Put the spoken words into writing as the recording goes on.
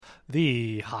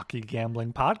The Hockey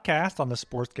Gambling Podcast on the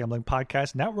Sports Gambling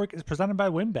Podcast Network is presented by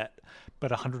WynnBET.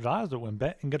 Bet $100 at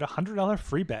WynnBET and get a $100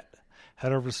 free bet.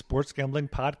 Head over to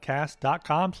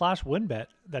sportsgamblingpodcast.com/WynnBET.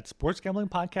 That's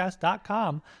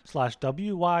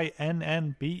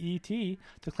sportsgamblingpodcast.com/WYNNBET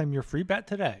to claim your free bet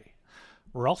today.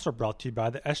 We're also brought to you by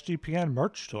the SGPN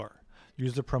merch store.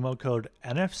 Use the promo code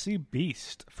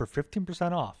NFCBEAST for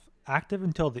 15% off. Active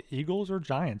until the Eagles or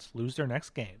Giants lose their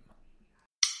next game.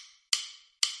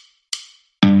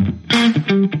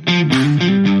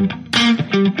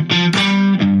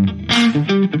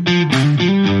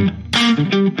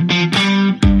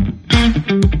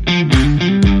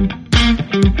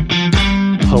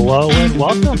 Hello and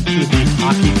welcome to the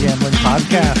Hockey Gambling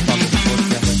Podcast on the Sports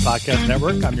Gambling Podcast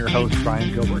Network. I'm your host,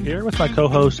 Brian Gilbert, here with my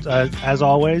co-host, as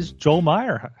always, Joel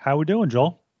Meyer. How we doing,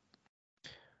 Joel?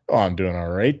 Oh, I'm doing all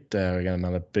right. We got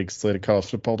another big slate of college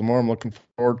football tomorrow I'm looking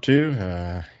forward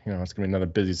to. It's going to be another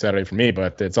busy Saturday for me,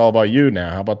 but it's all about you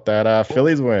now. How about that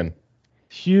Phillies win?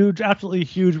 Huge, absolutely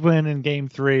huge win in Game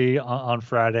 3 on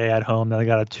Friday at home. Now they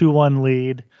got a 2-1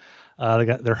 lead.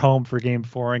 They're home for Game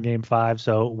 4 and Game 5.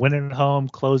 So win it at home,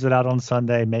 close it out on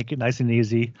Sunday, make it nice and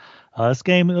easy. This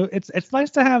game, it's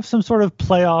nice to have some sort of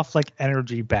playoff like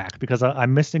energy back because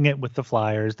I'm missing it with the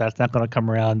Flyers. That's not going to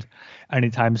come around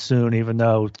anytime soon, even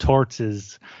though Torts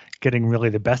is getting really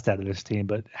the best out of this team.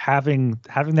 But having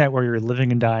that where you're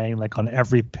living and dying like on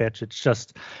every pitch, it's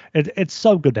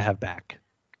so good to have back.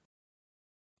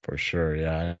 For sure,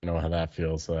 yeah, I know how that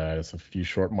feels. It's a few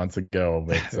short months ago,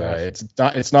 but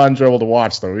it's not enjoyable to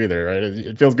watch though either. Right?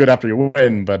 It feels good after you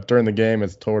win, but during the game,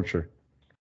 it's torture.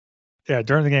 Yeah,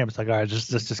 during the game, it's like, all right,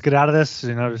 just get out of this,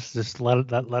 just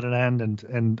let it end.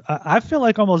 And I feel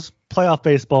like almost playoff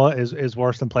baseball is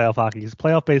worse than playoff hockey. Because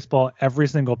playoff baseball, every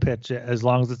single pitch, as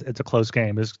long as it's a close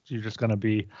game, you're just going to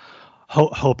be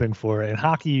hoping for it. In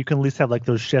hockey, you can at least have like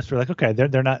those shifts where like, okay,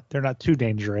 they're not too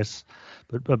dangerous.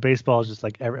 But baseball is just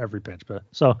like every pitch. But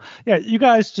so yeah, you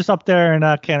guys just up there in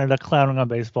Canada clowning on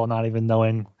baseball, not even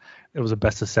knowing it was a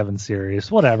best of 7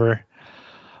 series, whatever.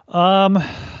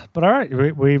 But all right,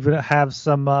 we've been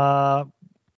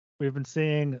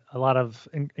seeing a lot of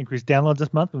increased downloads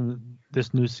this month.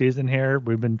 This new season here,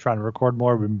 we've been trying to record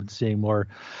more. We've been seeing more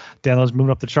downloads moving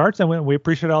up the charts, and we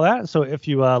appreciate all that. So if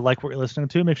you like what you're listening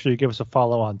to, make sure you give us a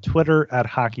follow on Twitter at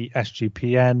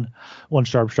HockeySGPN. One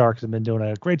Sharp Sharks have been doing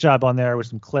a great job on there with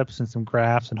some clips and some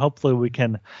graphs, and hopefully we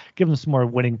can give them some more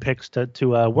winning picks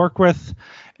to work with.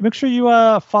 And make sure you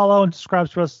follow and subscribe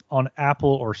to us on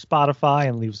Apple or Spotify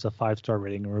and leave us a 5-star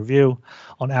rating and review.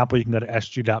 On Apple, you can go to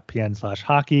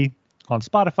sg.pn/hockey. On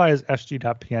Spotify is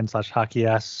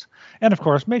sg.pn/hockeys. And of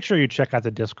course, make sure you check out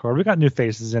the Discord. We got new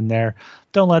faces in there.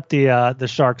 Don't let the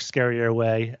Sharks scare you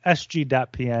away.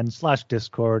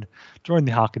 sg.pn/Discord. Join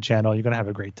the Hockey channel. You're going to have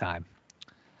a great time.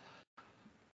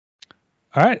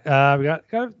 All right. We got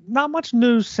not much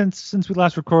news since we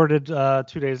last recorded 2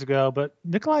 days ago, but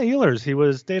Nikolai Ehlers, he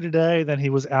was day-to-day, then he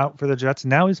was out for the Jets.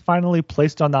 Now he's finally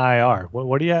placed on the IR.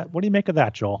 What do you make of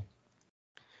that, Joel?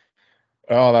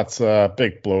 Oh, that's a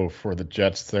big blow for the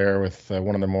Jets there with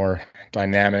one of the more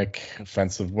dynamic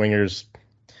offensive wingers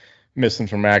missing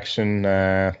from action.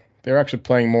 They're actually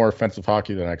playing more offensive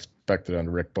hockey than I expected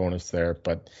under Rick Bowness there,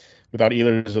 but without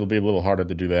Ehlers, it'll be a little harder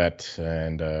to do that,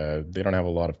 and they don't have a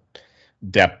lot of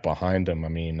depth behind them. I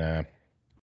mean,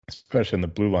 especially in the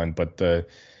blue line, but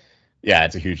yeah,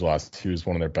 it's a huge loss. He was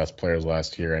one of their best players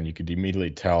last year, and you could immediately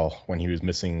tell when he was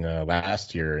missing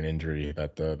last year an injury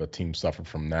that the team suffered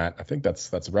from that. I think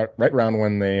that's right around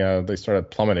when they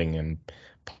started plummeting and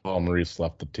Paul Maurice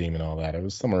left the team and all that. It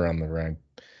was somewhere around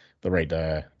the right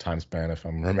time span, if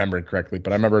I'm remembering correctly.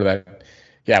 But I remember that,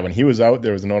 yeah, when he was out,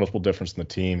 there was a noticeable difference in the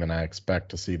team, and I expect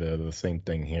to see the same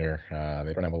thing here.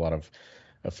 They don't have a lot of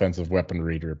offensive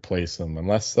weaponry to replace him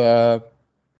unless that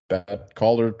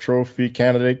Calder Trophy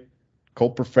candidate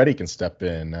Cole Perfetti can step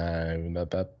in.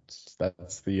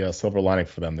 That's the silver lining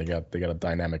for them. They got a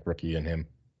dynamic rookie in him.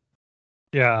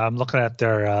 Yeah, I'm looking at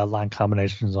their line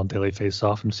combinations on Daily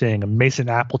Faceoff. I'm seeing a Mason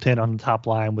Appleton on the top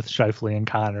line with Scheifele and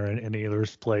Connor in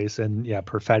Ehlers' place, and yeah,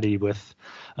 Perfetti with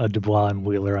Dubois and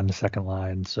Wheeler on the second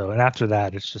line. So, and after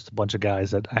that, it's just a bunch of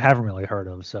guys that I haven't really heard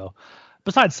of. So,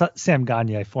 besides Sam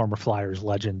Gagne, former Flyers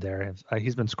legend, there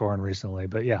he's been scoring recently.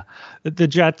 But yeah, the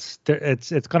Jets, it's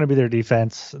going to be their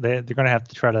defense. They're going to have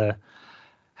to try to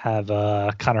have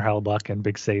Connor Hellebuyck and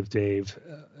Big Save Dave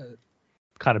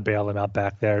kind of bail them out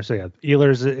back there. So yeah,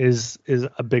 Ehlers is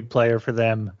a big player for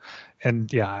them.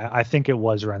 And yeah, I think it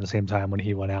was around the same time when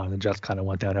he went out and the Jets kind of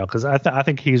went downhill because I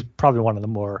think he's probably one of the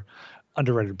more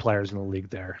underrated players in the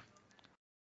league there.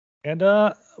 And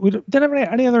we didn't have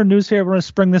any other news here. We're going to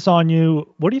spring this on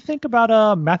you. What do you think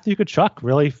about Matthew Tkachuk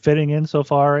really fitting in so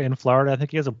far in Florida? I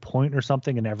think he has a point or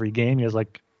something in every game.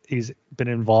 He's been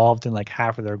involved in like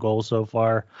half of their goals so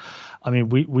far. I mean,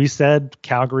 we said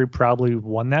Calgary probably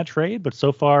won that trade, but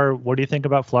so far, what do you think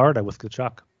about Florida with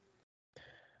Tkachuk?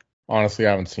 Honestly, I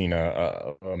haven't seen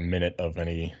a minute of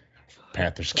any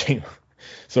Panthers game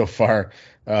so far.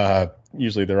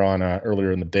 Usually they're on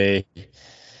earlier in the day.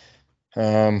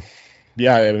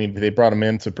 Yeah, I mean they brought him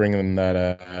in to bring in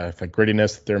that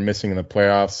grittiness that they're missing in the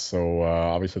playoffs. So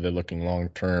obviously they're looking long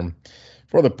term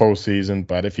for the postseason.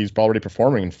 But if he's already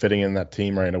performing and fitting in that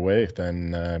team right away,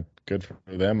 then good for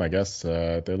them, I guess.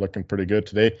 They're looking pretty good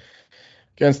today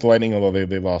against the Lightning, although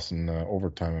they lost in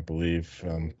overtime, I believe.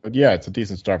 But yeah, it's a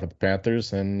decent start for the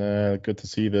Panthers, and good to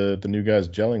see the new guys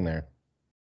gelling there.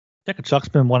 Yeah, Kachuk's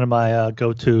been one of my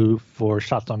go-to for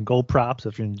shots on goal props.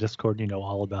 If you're in Discord, you know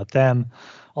all about them.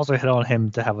 Also hit on him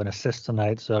to have an assist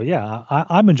tonight. So yeah,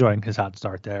 I'm enjoying his hot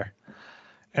start there.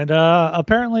 And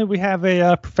apparently we have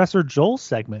a Professor Joel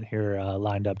segment here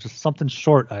lined up. Just something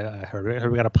short. I heard. I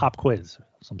heard we got a pop quiz of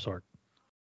some sort.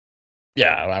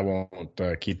 Yeah, I won't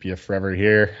keep you forever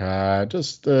here.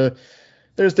 Just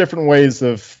there's different ways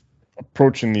of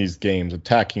approaching these games,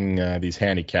 attacking these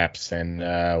handicaps, and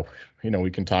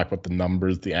we can talk about the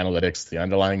numbers, the analytics, the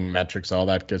underlying metrics, all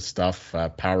that good stuff,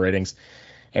 power ratings,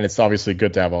 and it's obviously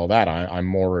good to have all that. I'm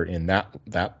more in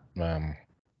that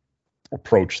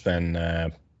approach than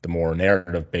the more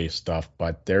narrative based stuff,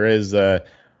 but there is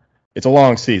it's a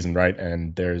long season, right?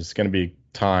 And there's going to be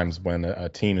times when a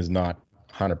team is not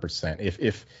 100%.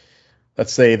 If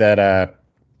let's say that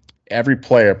every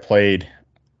player played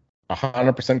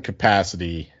 100%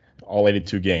 capacity all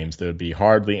 82 games, there would be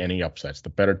hardly any upsets. The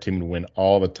better team would win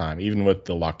all the time, even with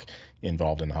the luck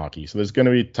involved in hockey. So there's going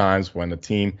to be times when the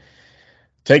team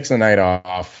takes a night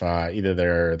off. Either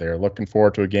they're looking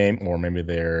forward to a game, or maybe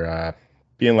they're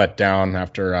being let down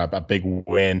after a big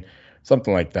win,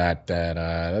 something like that.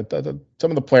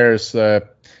 Some of the players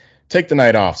take the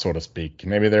night off, so to speak.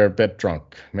 Maybe they're a bit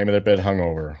drunk, maybe they're a bit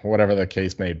hungover, whatever the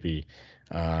case may be.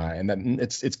 And then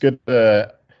it's good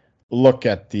to look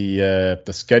at the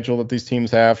schedule that these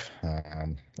teams have.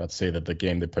 Let's say that the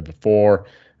game they played before,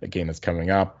 the game that's coming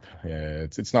up.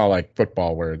 It's not like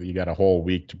football where you got a whole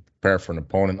week to prepare for an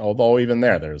opponent. Although even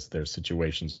there's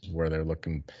situations where they're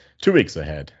looking 2 weeks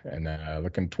ahead and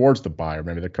looking towards the bye, or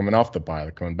maybe they're coming off the bye,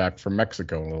 they're coming back from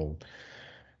Mexico, a little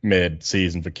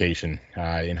mid-season vacation.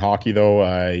 In hockey,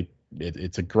 though,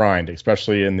 it's a grind,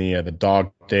 especially in the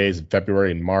dog days of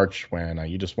February and March when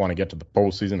you just want to get to the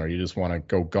postseason, or you just want to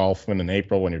go golfing in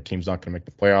April when your team's not going to make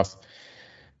the playoffs.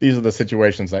 These are the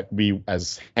situations that we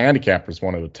as handicappers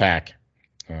want to attack.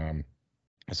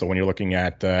 So when you're looking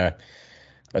at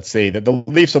let's say that the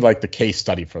Leafs are like the case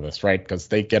study for this, right? Because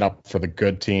they get up for the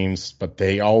good teams, but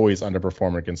they always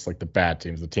underperform against like the bad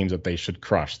teams, the teams that they should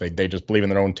crush. They just believe in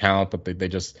their own talent, but they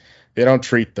don't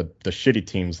treat the shitty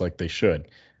teams like they should.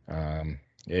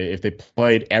 If they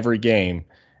played every game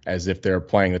as if they're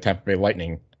playing the Tampa Bay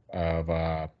Lightning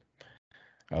of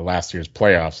last year's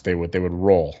playoffs, they would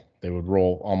roll. They would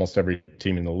roll almost every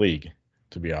team in the league,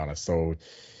 to be honest. So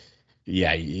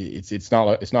yeah, it's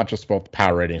not just about the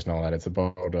power ratings and all that. It's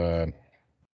about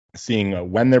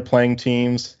seeing when they're playing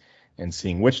teams and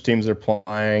seeing which teams they're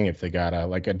playing. If they got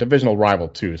a divisional rival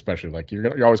too, especially like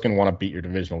you're always going to want to beat your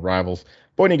divisional rivals.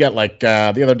 But when you get like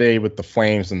the other day with the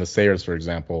Flames and the Sabres, for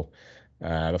example,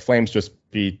 the Flames just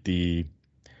beat the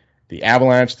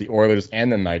Avalanche, the Oilers,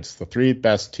 and the Knights, the three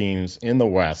best teams in the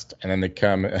West, and then they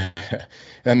come,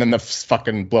 and then the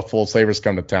fucking blufful Sabres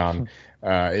come to town.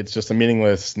 It's just a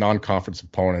meaningless non-conference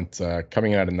opponent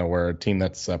coming out of nowhere, a team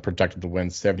that's projected to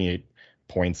win 78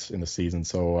 points in the season.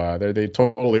 So they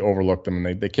totally overlooked them,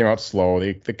 and they came out slow.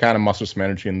 They kind of mustered some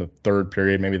energy in the third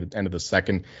period, maybe the end of the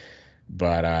second.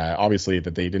 But obviously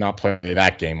that they did not play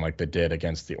that game like they did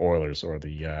against the Oilers or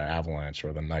the Avalanche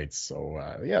or the Knights. So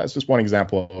yeah, it's just one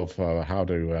example of how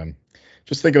to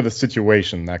just think of the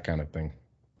situation, that kind of thing.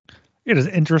 It is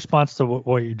in response to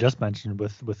what you just mentioned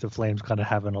with the Flames kind of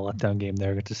having a letdown game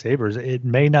there against the Sabres. It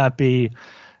may not be,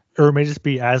 or it may just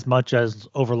be as much as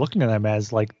overlooking them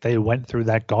as like they went through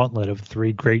that gauntlet of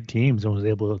three great teams and was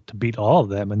able to beat all of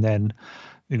them, and then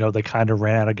they kind of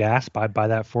ran out of gas by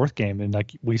that fourth game. And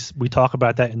like we talk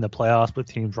about that in the playoffs with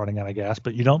teams running out of gas,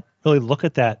 but you don't really look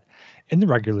at that in the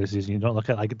regular season. You don't look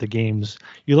at like the games.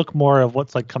 You look more of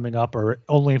what's like coming up, or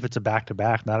only if it's a back to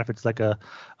back, not if it's like a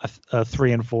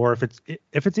 3-4.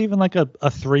 If it's even like a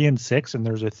 3-6, and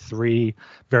there's a three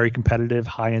very competitive,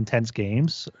 high intense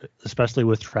games, especially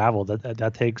with travel,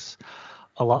 that takes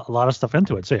a lot of stuff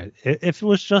into it. So yeah, if it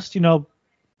was just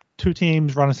two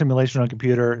teams run a simulation on a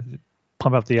computer,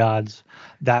 pump up the odds.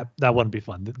 That wouldn't be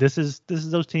fun. This is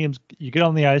those teams. You get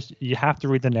on the ice, you have to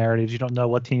read the narratives. You don't know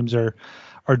what teams are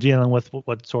dealing with,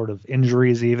 what sort of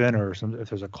injuries even, or if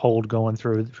there's a cold going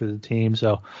through the team.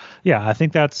 So, yeah, I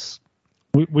think that's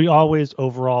we always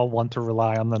overall want to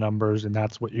rely on the numbers, and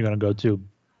that's what you're going to go to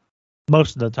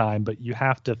most of the time. But you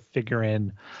have to figure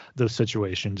in those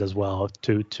situations as well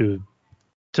to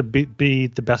be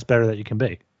the best better that you can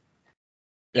be.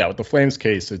 Yeah, with the Flames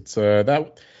case, it's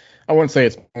that I wouldn't say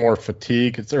it's more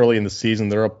fatigue. It's early in the season.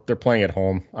 They're playing at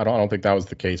home. I don't think that was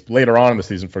the case. But later on in the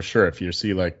season, for sure, if you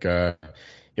see like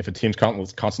if a team's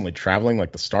constantly traveling,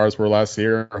 like the Stars were last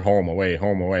year, home away,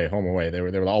 home away, home away, they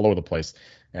were all over the place.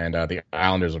 And the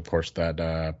Islanders, of course,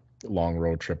 that long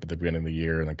road trip at the beginning of the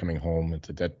year and then coming home,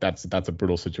 that's a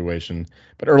brutal situation.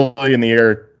 But early in the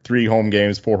year, 4 home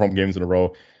games in a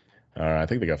row. I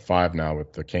think they got 5 now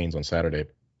with the Canes on Saturday.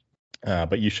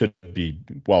 But you should be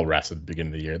well rested at the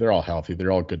beginning of the year. They're all healthy.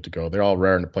 They're all good to go. They're all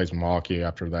raring to play some hockey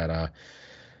after that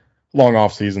long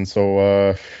off season.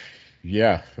 So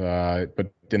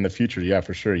but in the future, yeah,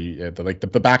 for sure.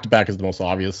 The back-to-back is the most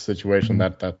obvious situation.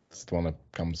 Mm-hmm. That's the one that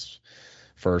comes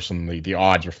first, and the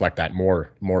odds reflect that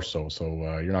more so.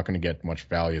 So you're not going to get much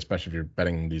value, especially if you're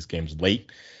betting these games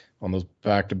late on those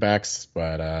back-to-backs.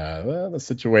 But the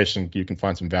situation, you can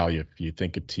find some value if you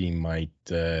think a team might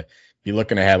be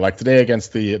looking ahead. Like today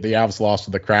against the Avs lost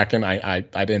to the Kraken. I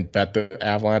didn't bet the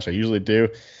Avalanche. I usually do,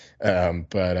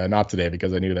 but not today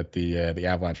because I knew that the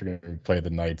Avalanche are going to play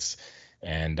the Knights.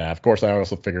 And of course, I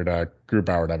also figured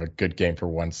Grubauer would have a good game for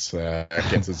once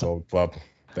against his old club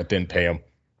that didn't pay him.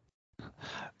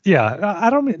 Yeah,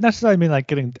 I don't necessarily mean like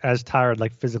getting as tired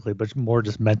like physically, but more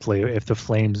just mentally. If the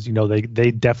Flames,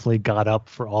 they definitely got up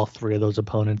for all 3 of those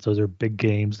opponents. Those are big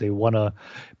games. They want to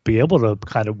be able to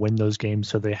kind of win those games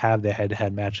so they have the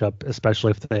head-to-head matchup, especially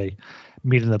if they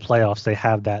meet in the playoffs. They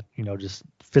have that, just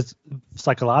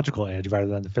psychological edge rather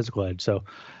than the physical edge. So,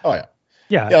 oh yeah.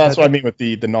 Yeah, that's what I mean with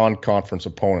the non-conference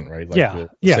opponent, right? Like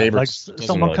the Sabres, like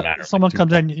someone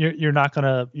comes in, you're not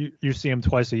gonna you see them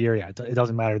twice a year. Yeah, it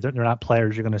doesn't matter. They're not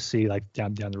players you're gonna see like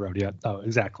down the road. Yeah, oh,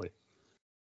 exactly.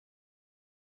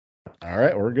 All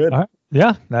right, we're good. All right.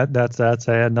 Yeah, that's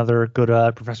another good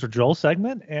Professor Joel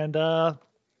segment. And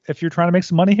if you're trying to make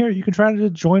some money here, you can try to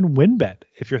join WynnBET.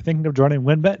 If you're thinking of joining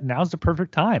WynnBET, now's the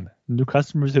perfect time. New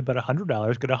customers who bet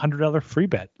 $100 get a $100 free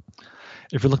bet.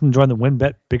 If you're looking to join the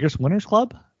WynnBET Biggest Winners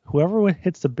Club, whoever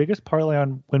hits the biggest parlay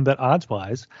on WynnBET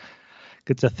odds-wise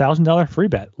gets a $1,000 free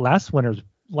bet. Last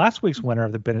week's winner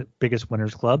of the Biggest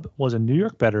Winners Club was a New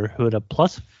York bettor who had a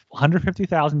plus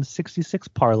 150,066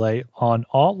 parlay on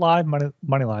all live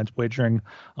money lines, wagering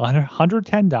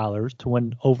 $110 to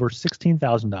win over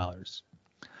 $16,000.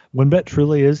 WynnBET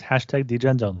truly is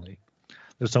 #DGens only.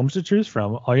 There's so much to choose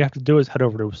from. All you have to do is head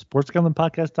over to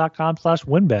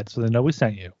sportsgamblingpodcast.com/WynnBET so they know we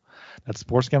sent you. That's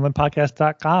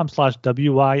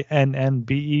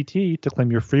sportsgamblingpodcast.com/WYNNBET to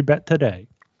claim your free bet today.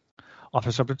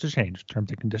 Offer subject to change. Terms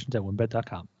and conditions at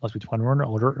WynnBET.com. Must be 21 or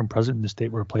older and present in the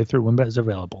state where a playthrough WynnBET is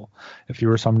available. If you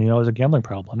or someone you know has a gambling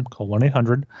problem, call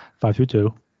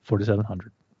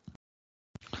 1-800-522-4700.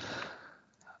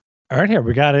 All right, here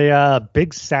we got a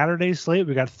big Saturday slate.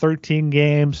 We got 13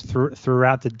 games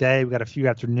throughout the day. We got a few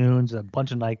afternoons, a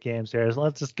bunch of night games here. So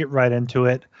let's just get right into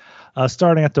it.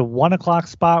 Starting at the 1 o'clock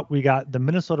spot, we got the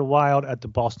Minnesota Wild at the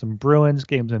Boston Bruins.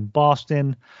 Games in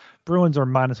Boston. Bruins are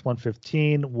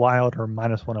 -115. Wild are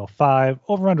 -105.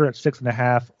 Over under at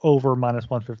 6.5. Over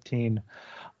 -115.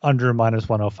 Under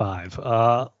 -105.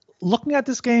 Looking at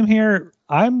this game here,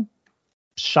 I'm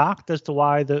shocked as to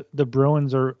why the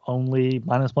Bruins are only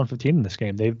 -115 in this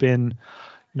game. They've been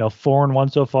 4-1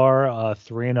 so far,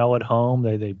 3-0 at home.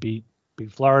 They beat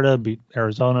Florida, beat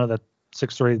Arizona, that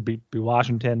 6-3, beat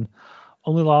Washington.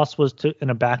 Only loss was in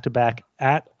a back-to-back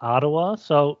at Ottawa.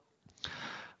 So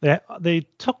they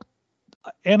took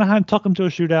Anaheim took them to a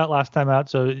shootout last time out.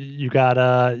 So you got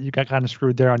kind of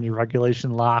screwed there on your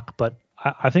regulation lock. But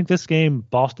I think this game,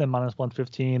 Boston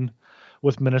 -115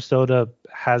 with Minnesota,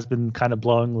 has been kind of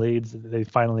blowing leads. They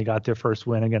finally got their first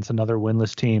win against another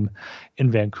winless team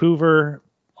in Vancouver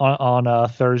on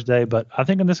Thursday. But I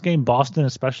think in this game, Boston,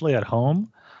 especially at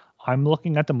home, I'm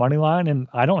looking at the money line, and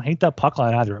I don't hate that puck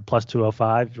line either at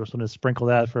 +205. If you're just going to sprinkle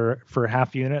that for a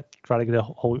half unit, try to get a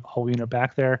whole unit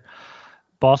back there.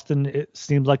 Boston, it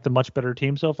seems like the much better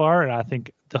team so far, and I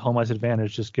think the home ice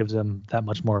advantage just gives them that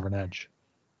much more of an edge.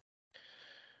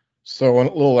 So a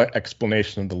little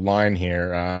explanation of the line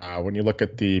here. When you look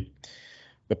at the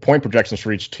point projections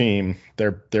for each team,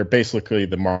 they're basically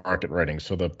the market rating.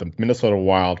 So the Minnesota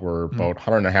Wild were about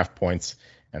 100.5 points,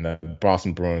 and the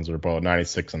Boston Bruins are about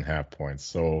 96.5 points.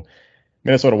 So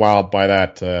Minnesota Wild, by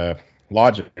that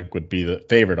logic, would be the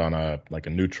favorite on a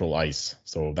neutral ice.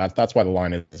 So that's why the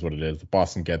line is what it is.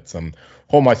 Boston gets some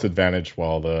home ice advantage,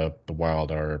 while the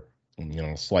Wild are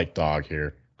slight dog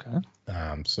here. Okay.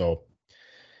 So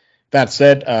that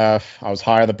said, I was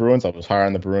high on the Bruins. I was higher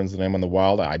on the Bruins than I am on the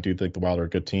Wild. I do think the Wild are a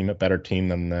good team, a better team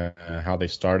than how they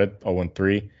started,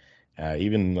 0-3.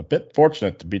 Even a bit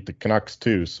fortunate to beat the Canucks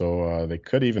too, so they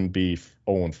could even be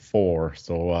 0-4.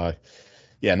 So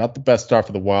yeah, not the best start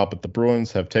for the Wild, but the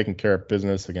Bruins have taken care of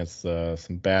business against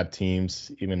some bad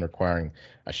teams, even requiring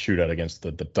a shootout against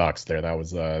the Ducks there. That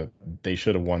was they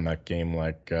should have won that game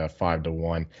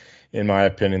 5-1. In my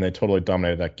opinion, they totally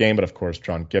dominated that game, but of course,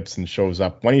 John Gibson shows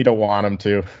up when you don't want him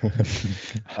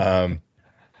to.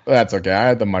 That's okay. I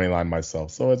had the money line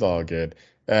myself, so it's all good.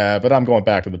 But I'm going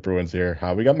back to the Bruins here.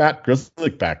 We got Matt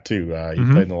Grzelcyk back too.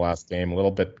 He played in the last game a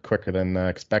little bit quicker than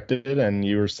expected, and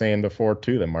you were saying before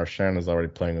too that Marchand is already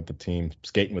playing with the team,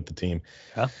 skating with the team.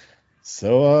 Yeah.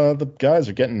 So the guys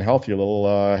are getting healthy a little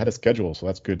ahead of schedule, so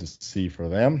that's good to see for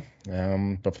them.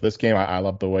 But for this game, I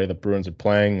love the way the Bruins are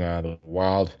playing. The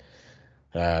Wild,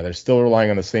 they're still relying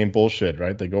on the same bullshit,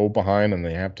 right? They go behind and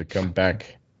they have to come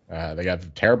back. They got a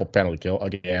terrible penalty kill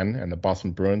again, and the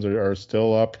Boston Bruins are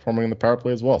still performing in the power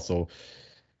play as well. So,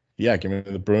 yeah, give me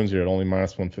the Bruins here at only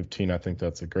 -115. I think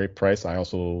that's a great price. I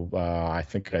also, I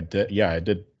think I did. Yeah, I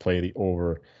did play the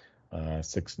over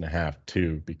 6.5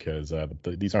 too, because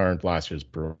these aren't last year's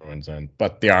Bruins,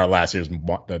 but they are last year's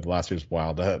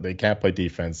Wild. They can't play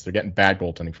defense. They're getting bad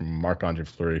goaltending from Marc-Andre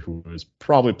Fleury, who is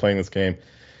probably playing this game.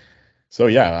 So,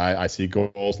 yeah, I see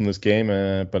goals in this game,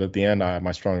 but at the end,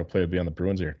 my stronger play would be on the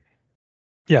Bruins here.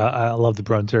 Yeah, I love the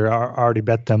Bruins here. I already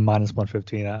bet them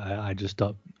 -115. I just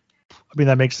don't. I mean,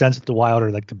 that makes sense that the Wild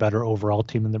are the better overall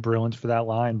team than the Bruins for that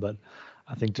line, but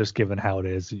I think just given how it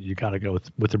is, you got to go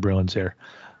with the Bruins here.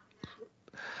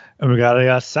 And we got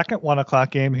a second 1:00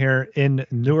 game here in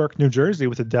Newark, New Jersey,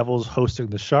 with the Devils hosting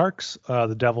the Sharks.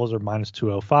 The Devils are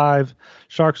 -205.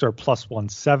 Sharks are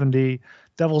 +170.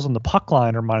 Devils on the puck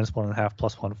line are -1.5,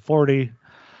 +140.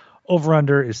 Over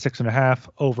under is 6.5.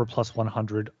 Over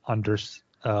 +100. Under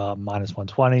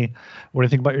 -120. What do you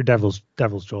think about your Devils,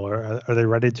 Joel? Are they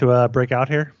ready to break out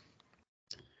here?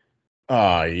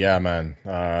 Yeah, man.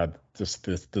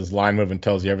 This line movement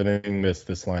tells you everything.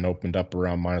 This line opened up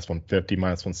around -150,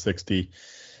 -160,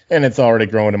 and it's already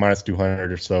growing to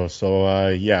 -200 or so. So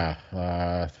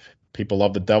yeah, people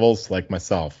love the Devils like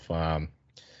myself. I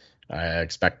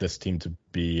expect this team to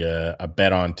be a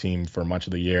bet-on team for much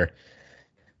of the year,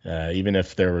 even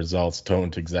if their results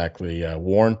don't exactly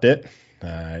warrant it.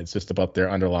 It's just about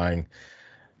their underlying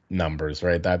numbers,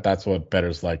 right? That's what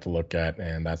bettors like to look at,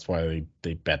 and that's why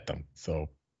they bet them. So,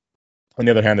 on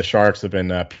the other hand, the Sharks have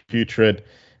been putrid.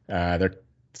 They're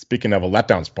speaking of a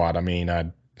letdown spot. I mean,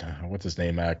 what's his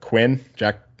name? Quinn.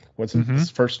 Jack. What's his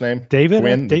first name? David.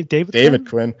 Quinn. David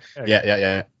Quinn.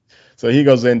 Yeah. So he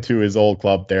goes into his old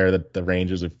club there, that the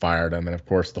Rangers have fired him, and of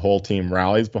course the whole team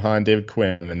rallies behind David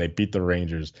Quinn, and they beat the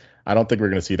Rangers. I don't think we're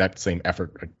going to see that same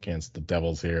effort against the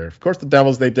Devils here. Of course, the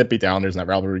Devils, they did beat the Islanders in that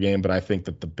rivalry game, but I think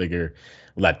that the bigger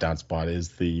letdown spot is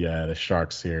the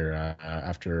Sharks here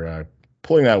after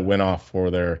pulling that win off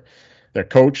for their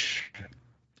coach.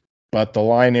 But the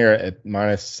line here at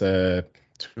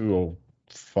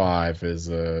 -205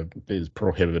 is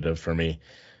prohibitive for me.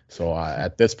 So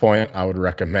at this point, I would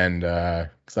recommend,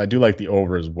 because I do like the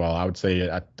over as well. I would say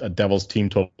a Devils team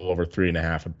total over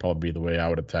 3.5 would probably be the way I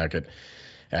would attack it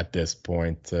at this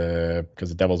point, because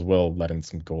the Devils will let in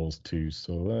some goals too.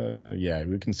 So yeah,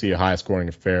 we can see a high scoring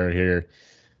affair here.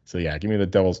 So yeah, give me the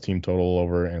Devils team total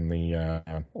over, and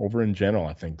the over in general,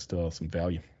 I think still has some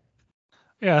value.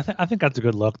 Yeah, I think that's a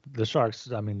good look. The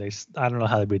Sharks, I mean, I don't know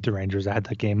how they beat the Rangers. I had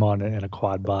that game on in a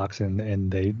quad box,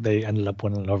 and they ended up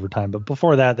winning in overtime. But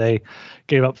before that, they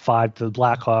gave up 5 to the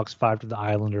Blackhawks, 5 to the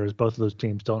Islanders. Both of those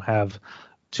teams don't have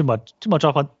too much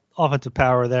offensive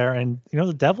power there. And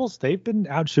the Devils, they've been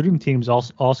out shooting teams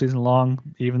all season long,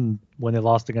 even when they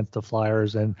lost against the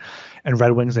Flyers and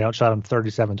Red Wings. They outshot them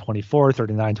 37-24,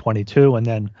 39-22, and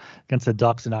then against the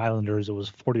Ducks and Islanders, it was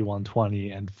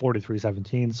 41-20 and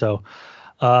 43-17. So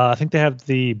I think they have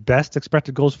the best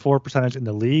expected goals for percentage in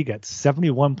the league at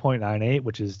 71.98,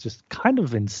 which is just kind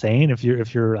of insane if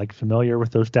you're like familiar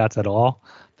with those stats at all.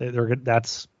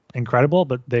 That's incredible,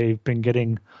 but they've been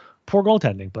getting poor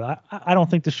goaltending. But I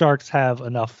don't think the Sharks have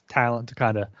enough talent to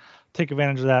kind of take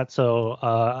advantage of that. So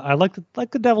I like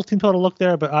the Devils team total look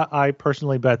there, but I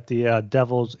personally bet the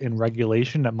Devils in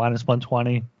regulation at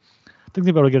 -120. I think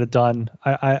they'll be able to get it done.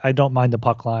 I don't mind the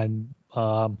puck line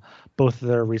Both of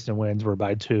their recent wins were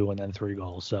by 2 and then 3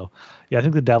 goals. So, yeah, I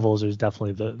think the Devils is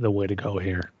definitely the way to go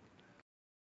here.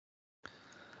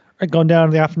 All right, going down in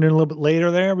the afternoon a little bit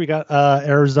later there, we got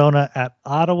Arizona at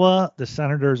Ottawa. The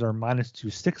Senators are minus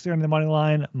 260 on the money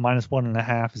line. Minus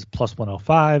 1.5 is plus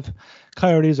 105.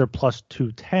 Coyotes are plus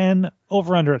 210.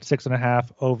 Over under at 6.5.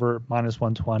 Over minus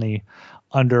 120.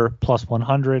 Under plus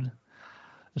 100.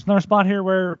 There's another spot here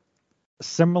where,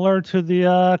 similar to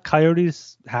the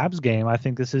Coyotes Habs game, I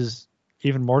think this is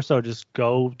even more so just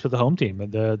go to the home team.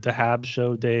 The Habs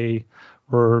showed they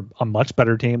were a much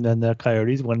better team than the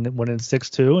Coyotes when in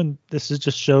 6-2, and this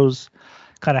just shows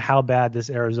kind of how bad this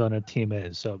Arizona team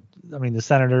is. So, I mean, the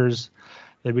Senators,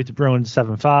 they beat the Bruins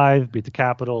 7-5, beat the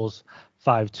Capitals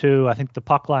 5-2. I think the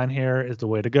puck line here is the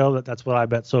way to go. That's what I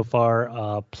bet so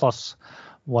far, plus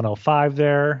 105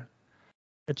 there.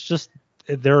 It's just,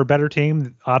 they're a better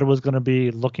team. Ottawa's going to be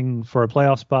looking for a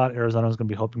playoff spot. Arizona's going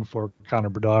to be hoping for Connor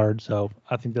Bedard. So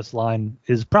I think this line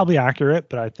is probably accurate,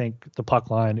 but I think the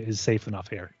puck line is safe enough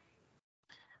here.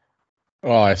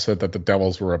 Well, I said that the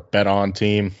Devils were a bet-on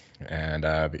team, and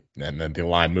then the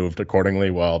line moved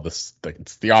accordingly. Well, it's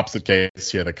the opposite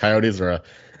case here. The Coyotes are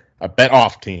a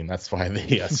bet-off team. That's why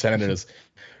the Senators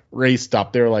raced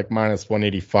up. They were like minus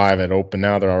 185 at open.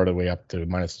 Now they're already way up to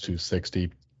minus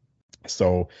 260.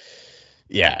 So,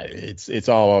 yeah, it's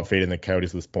all about fading the Coyotes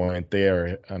at this point. They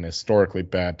are an historically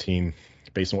bad team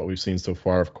based on what we've seen so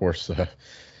far. Of course,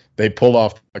 they pulled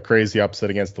off a crazy upset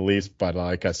against the Leafs, but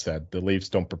like I said, the Leafs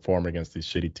don't perform against these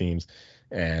shitty teams.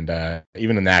 And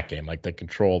even in that game, like, they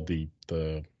controlled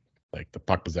the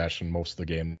puck possession most of the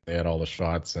game. They had all the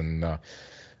shots, and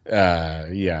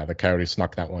the Coyotes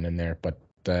snuck that one in there. But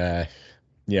the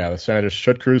Senators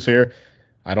should cruise here.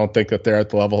 I don't think that they're at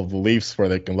the level of the Leafs where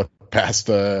they can look past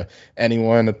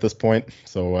anyone at this point.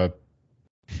 So,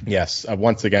 yes,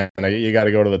 once again, you got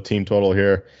to go to the team total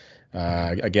here.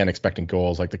 Again, expecting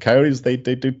goals. Like the Coyotes, they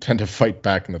do tend to fight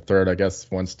back in the third. I guess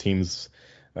once teams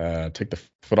take the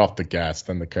foot off the gas,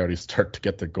 then the Coyotes start to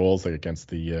get the goals. Like against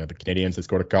the Canadiens, they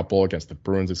scored a couple. Against the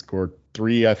Bruins, they scored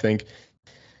 3, I think.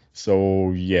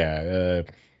 So, yeah,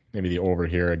 maybe the over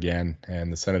here again.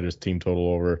 And the Senators team total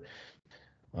over.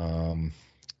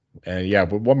 And yeah,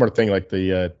 but one more thing, like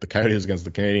the Coyotes against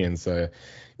the Canadiens,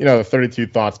 the 32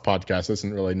 Thoughts podcast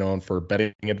isn't really known for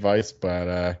betting advice,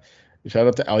 but shout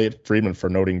out to Elliot Friedman for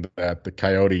noting that the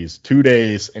Coyotes 2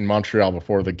 days in Montreal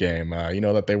before the game,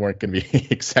 that they weren't going to be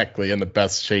exactly in the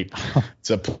best shape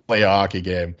to play a hockey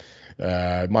game.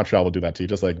 Montreal will do that too,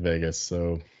 just like Vegas.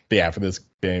 So, but yeah, for this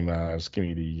game, just give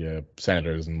me the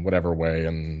Senators in whatever way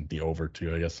and the over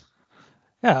too, I guess.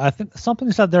 Yeah, I think something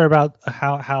you said there about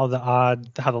how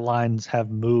the lines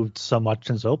have moved so much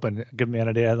since open. Give me an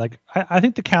idea. Like I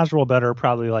think the casual bettor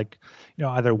probably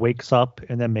either wakes up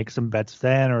and then makes some bets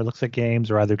then, or looks at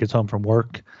games, or either gets home from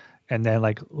work and then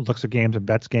looks at games and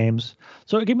bets games.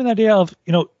 So give me an idea of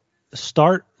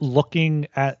start looking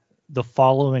at the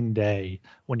following day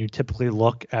when you typically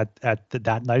look at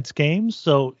that night's games,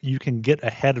 so you can get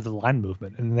ahead of the line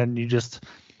movement, and then you just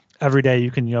every day you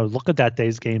can look at that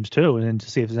day's games too, and then to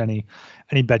see if there's any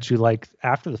bets you like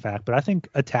after the fact. But I think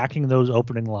attacking those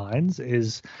opening lines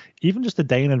is even just a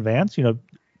day in advance.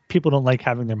 People don't like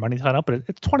having their money tied up, but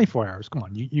it's 24 hours. Come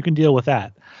on, you can deal with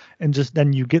that, and just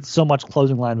then you get so much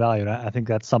closing line value. And I think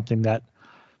that's something that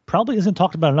probably isn't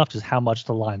talked about enough, just how much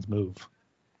the lines move.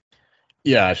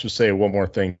 Yeah, I should say one more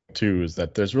thing too, is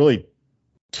that there's really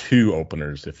 2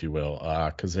 openers, if you will,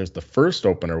 because there's the first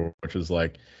opener, which is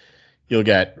like, you'll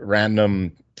get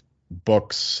random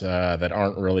books that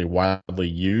aren't really widely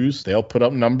used. They'll put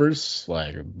up numbers,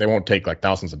 like they won't take like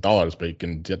thousands of dollars, but you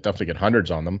can definitely get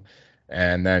hundreds on them.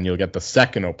 And then you'll get the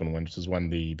second open one, which is when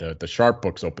the sharp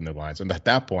books open their lines. And at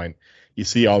that point, you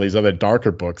see all these other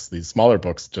darker books, these smaller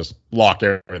books, just lock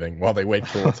everything while they wait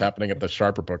for what's happening at the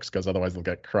sharper books, because otherwise they'll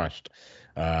get crushed.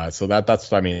 So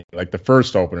that's what I mean. Like the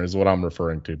first opener is what I'm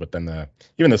referring to, but then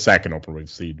even the second opener, we've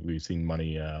seen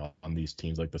money on these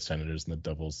teams like the Senators and the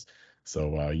Devils.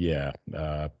 So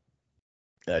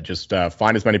just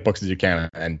find as many books as you can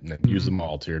and use them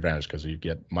all to your advantage, because you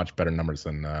get much better numbers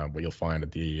than what you'll find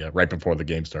at the right before the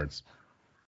game starts.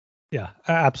 Yeah,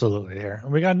 absolutely. Here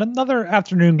we got another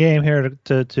afternoon game here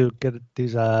to get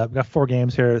these. We got 4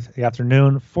 games here the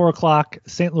afternoon. 4:00,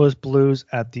 St. Louis Blues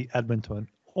at the Edmonton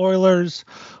Oilers.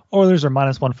 Oilers are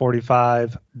minus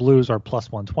 145. Blues are plus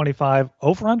 125.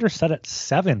 Over under set at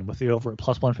 7 with the over at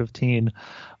plus 115.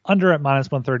 Under at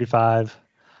minus 135.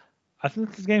 I think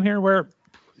this is a game here where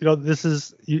this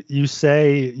is you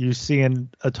say you see in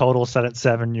a total set at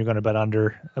 7, you're going to bet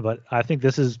under, but I think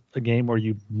this is a game where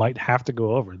you might have to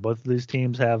go over. Both of these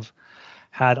teams have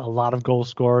had a lot of goals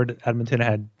scored. Edmonton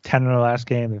had 10 in their last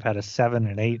game. They've had a 7,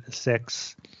 an 8, a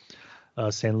 6.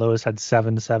 St. Louis had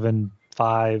 7, 7,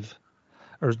 5,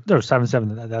 or no, 7,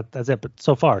 7. That's it. But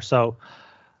so far, so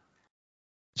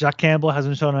Jack Campbell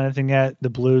hasn't shown anything yet. The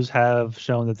Blues have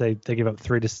shown that they give up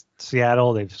 3 to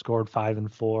Seattle. They've scored 5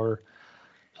 and 4.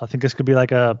 So I think this could be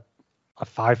like a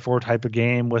 5-4 type of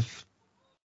game with.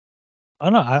 I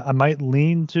don't know. I might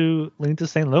lean to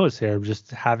St. Louis here,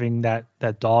 just having that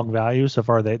dog value. So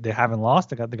far, they haven't lost.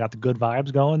 They got the good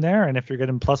vibes going there. And if you're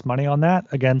getting plus money on that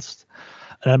against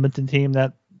an Edmonton team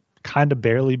that kind of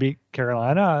barely beat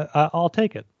Carolina, I'll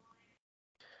take it.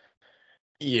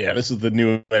 Yeah, this is the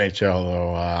new NHL,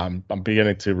 though. I'm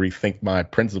beginning to rethink my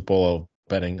principle of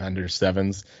betting under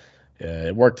sevens.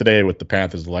 It worked today with the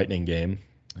Panthers Lightning game.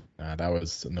 That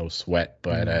was no sweat,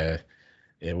 but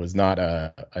it was not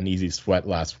an easy sweat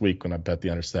last week when I bet the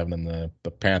under 7 in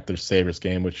the Panthers Sabres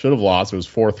game, which should have lost. It was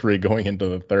 4-3 going into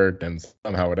the third, and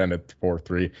somehow it ended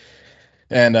 4-3.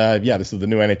 And this is the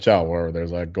new NHL where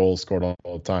there's a goal scored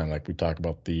all the time. Like we talk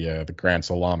about the Grand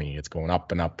Salami, it's going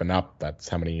up and up and up. That's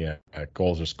how many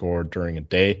goals are scored during a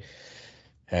day.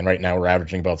 And right now we're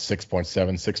averaging about 6.7,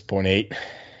 6.8.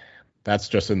 That's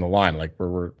just in the line. Like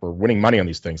we're winning money on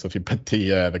these things. So if you put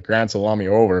the Grand Salami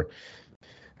over,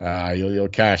 you'll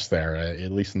cash there,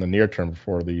 at least in the near term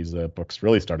before these books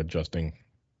really start adjusting.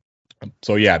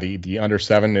 So yeah, the under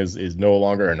 7 is no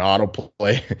longer an auto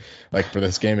play. Like for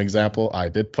this game example, I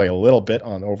did play a little bit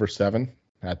on over 7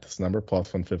 at this number,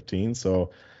 plus 115. So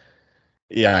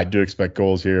yeah, I do expect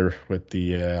goals here with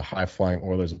the high flying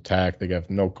Oilers attack. They have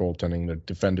no goaltending. Their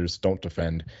defenders don't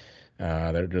defend.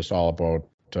 They're just all about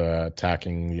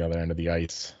attacking the other end of the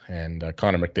ice. And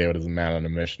Connor McDavid is a man on a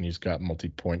mission. He's got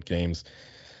multi-point games.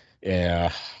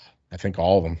 Yeah, I think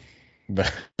all of them.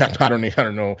 But I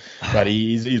don't know. But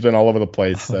he's been all over the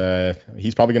place.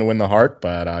 He's probably going to win the Hart,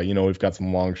 but we've got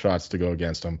some long shots to go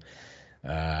against him.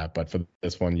 But for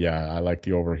this one, yeah, I like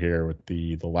the over here with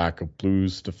the lack of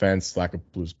Blues defense, lack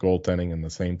of Blues goaltending, and the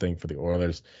same thing for the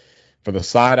Oilers. For the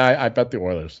side, I bet the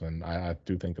Oilers, and I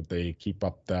do think that they keep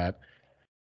up that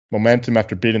momentum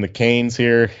after beating the Canes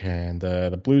here, and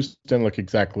the Blues didn't look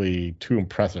exactly too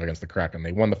impressive against the Kraken.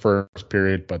 They won the first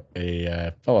period, but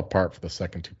they fell apart for the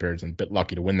second 2 periods, and a bit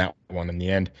lucky to win that one in the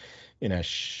end in a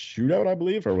shootout, I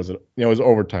believe, or was it? It was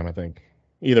overtime, I think.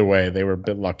 Either way, they were a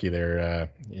bit lucky there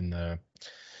in the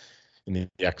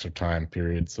extra time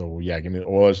period. So yeah, give me the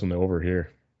Oilers and the over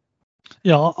here.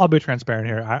 Yeah, I'll be transparent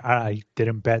here. I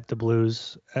didn't bet the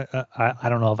Blues. I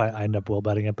don't know if I end up will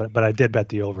betting it, but I did bet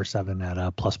the over 7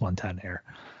 at plus 110 here.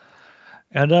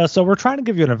 And so we're trying to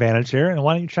give you an advantage here. And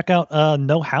why don't you check out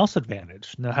No House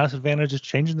Advantage? No House Advantage is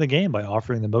changing the game by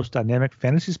offering the most dynamic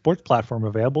fantasy sports platform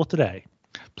available today.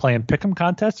 Play in pick'em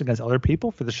contests against other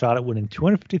people for the shot at winning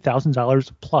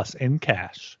 $250,000 plus in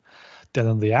cash.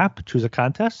 Download the app, choose a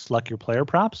contest, select your player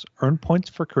props, earn points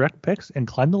for correct picks, and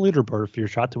climb the leaderboard for your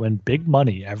shot to win big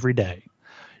money every day.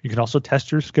 You can also test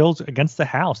your skills against the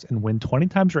house and win 20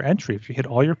 times your entry if you hit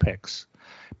all your picks.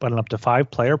 Bet on up to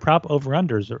 5 player prop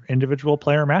over-unders or individual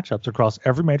player matchups across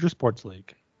every major sports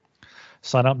league.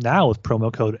 Sign up now with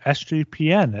promo code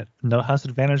SGPN at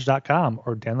nohouseadvantage.com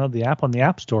or download the app on the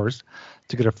app stores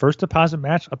to get a first deposit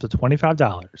match up to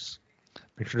 $25.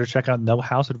 Make sure to check out No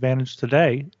House Advantage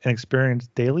today and experience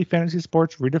daily fantasy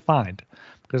sports redefined,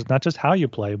 because it's not just how you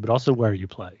play, but also where you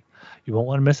play. You won't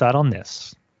want to miss out on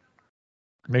this.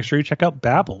 Make sure you check out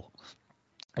Babbel.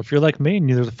 If you're like me and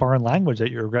there's a foreign language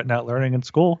that you're regretting not learning in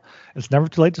school, it's never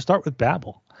too late to start with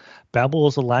Babbel. Babbel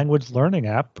is a language learning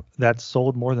app that's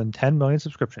sold more than 10 million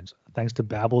subscriptions. Thanks to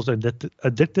Babbel's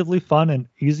addictively fun and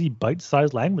easy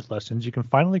bite-sized language lessons, you can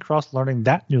finally cross learning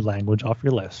that new language off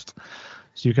your list.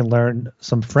 So you can learn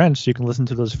some French so you can listen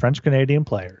to those French-Canadian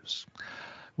players.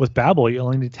 With Babbel, you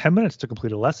only need 10 minutes to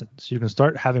complete a lesson, so you can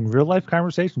start having real-life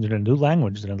conversations in a new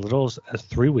language in as little as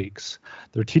 3 weeks.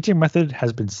 Their teaching method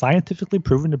has been scientifically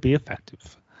proven to be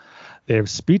effective. They have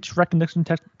speech recognition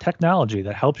technology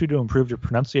that helps you to improve your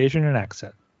pronunciation and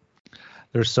accent.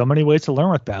 There's so many ways to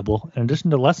learn with Babbel. In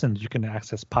addition to lessons, you can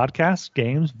access podcasts,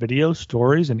 games, videos,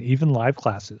 stories, and even live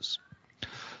classes.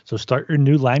 So start your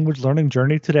new language learning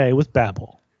journey today with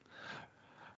Babbel.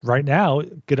 Right now,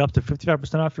 get up to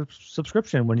 55% off your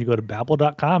subscription when you go to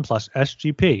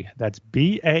babbel.com/SGP. That's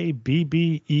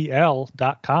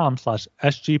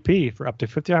BABBEL.com/SGP for up to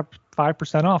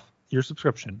 55% off your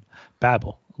subscription.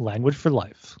 Babbel, language for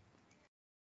life.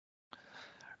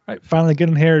 All right, finally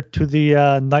getting here to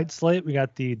the night slate. We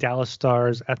got the Dallas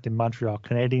Stars at the Montreal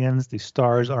Canadiens. The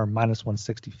Stars are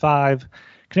 -165.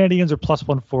 Canadians are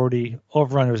 +140.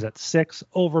 Over-unders at 6.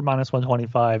 Over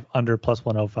 -125. Under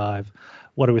 +105.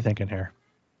 What are we thinking here?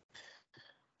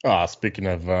 Speaking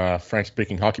of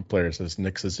French-speaking hockey players, has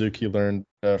Nick Suzuki learned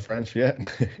French yet?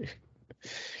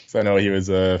 So I know he was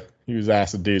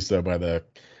asked to do so by the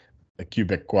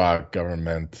Quebecois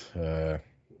government,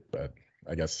 but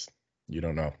I guess you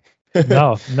don't know.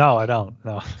 No, I don't.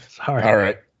 No, sorry. All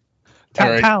right, all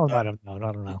right. Talon might have known.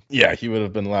 I don't know. Yeah, he would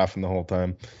have been laughing the whole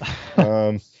time.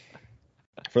 Um,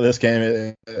 for this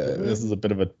game, this is a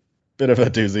bit of a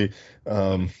doozy.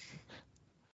 Um,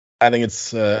 I think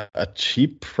it's a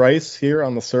cheap price here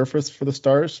on the surface for the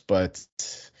Stars, but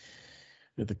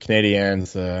the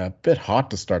Canadiens a bit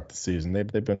hot to start the season. They've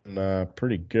been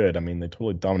pretty good. I mean, they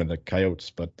totally dominated the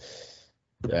Coyotes, but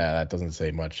yeah, that doesn't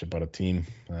say much about a team.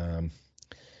 And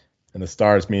the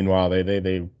Stars, meanwhile,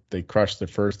 they crushed their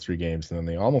first three games, and then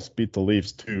they almost beat the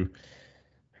Leafs too.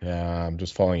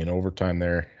 Just falling in overtime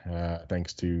there,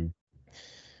 thanks to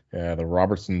the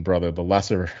Robertson brother, the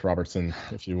lesser Robertson,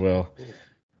 if you will.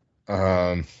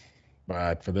 Um,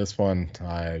 but for this one,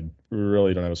 I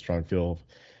really don't have a strong feel.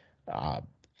 Uh,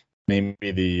 Maybe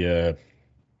the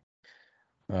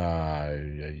yeah.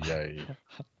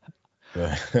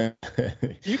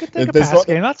 You could take a This pass one,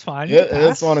 game. That's fine. You yeah, can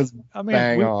this one pass. is I mean,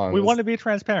 bang on. we want to be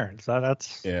transparent, so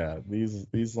that's Yeah,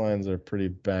 these lines are pretty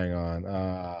bang on.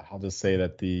 I'll just say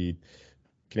that the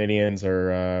Canadians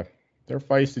are they're a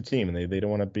feisty team, and they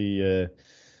don't want to be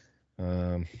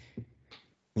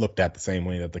looked at the same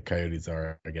way that the Coyotes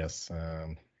are, I guess.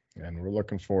 And we're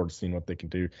looking forward to seeing what they can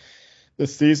do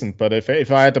this season. But if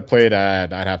I had to play it,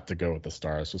 I'd have to go with the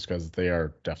Stars just because they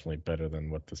are definitely better than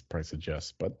what this price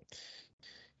suggests. But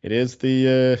it is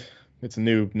it's a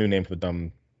new name for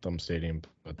the dumb stadium,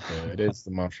 but it is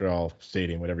the Montreal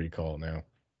Stadium, whatever you call it now.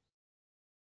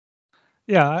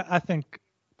 yeah. I think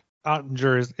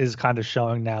Ottinger is kind of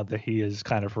showing now that he is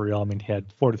kind of for real. I mean, he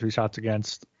had 43 shots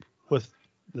against with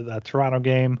that Toronto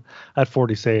game, had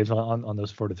 40 saves on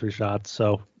those 43 shots.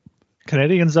 So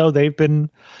Canadians though they've been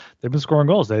scoring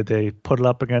goals. They put it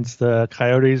up against the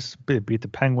Coyotes, beat the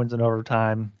Penguins in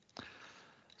overtime.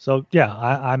 So yeah,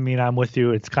 I mean I'm with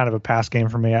you. It's kind of a pass game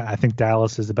for me. I think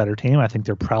Dallas is a better team. I think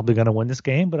they're probably going to win this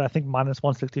game, but I think minus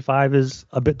 165 is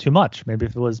a bit too much. Maybe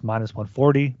if it was minus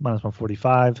 140, minus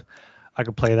 145, I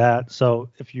could play that. So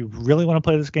if you really want to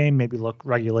play this game, maybe look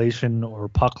regulation or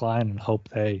puck line and hope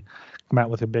they come out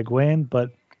with a big win.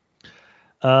 But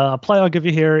a play I'll give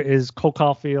you here is Cole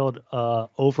Caulfield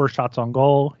over shots on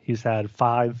goal. He's had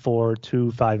 5, 4,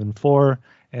 2, 5, and 4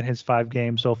 in his 5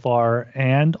 games so far.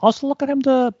 And also look at him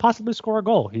to possibly score a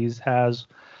goal. He has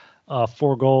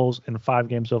 4 goals in 5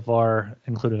 games so far,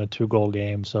 including a 2-goal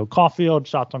game. So Caulfield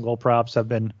shots on goal props have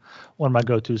been one of my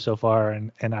go-tos so far,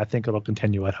 and I think it'll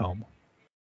continue at home.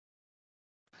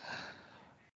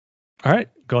 All right,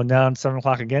 going down 7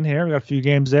 o'clock again here. We got a few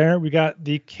games there. We got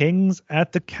the Kings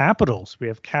at the Capitals. We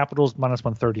have Capitals minus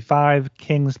 135,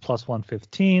 Kings plus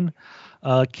 115.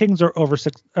 Kings are over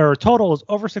 6, or total is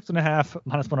over 6.5,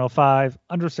 minus 105.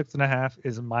 Under 6.5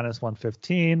 is minus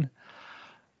 115.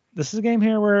 This is a game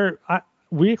here where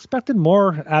we expected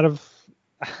more out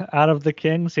of the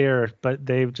Kings here, but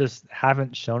they've just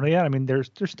haven't shown it yet. I mean, they're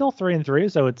still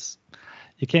 3-3, so it's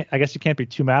I guess you can't be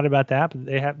too mad about that, but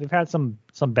they've had some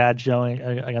bad showing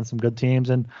against some good teams,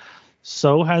 and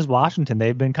so has Washington.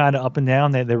 They've been kind of up and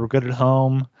down. They were good at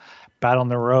home, bad on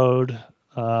the road.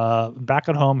 Back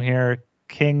at home here,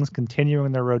 Kings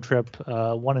continuing their road trip,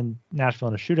 won in Nashville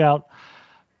in a shootout,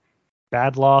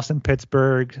 bad loss in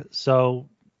Pittsburgh. So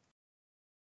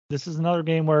this is another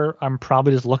game where I'm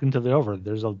probably just looking to the over.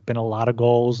 There's been a lot of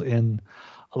goals in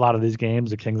a lot of these games.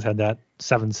 The Kings had that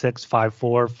 7-6,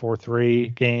 5-4,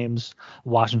 4-3 games.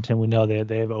 Washington, we know they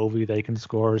have Ovi, they can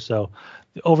score. So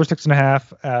the over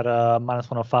 6.5 at minus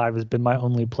 105 has been my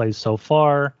only play so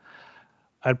far.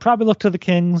 I'd probably look to the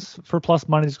Kings for plus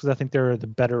money because I think they're the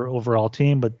better overall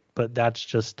team, but that's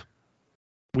just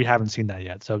we haven't seen that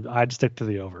yet. So I'd stick to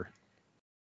the over.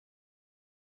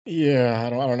 Yeah, I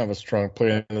don't have a strong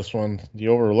play in this one. The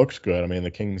over looks good. I mean, the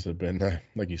Kings have been,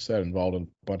 like you said, involved in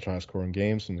a bunch of high-scoring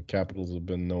games, and the Capitals have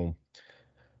been no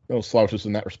slouches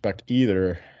in that respect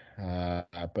either.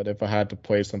 But if I had to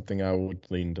play something, I would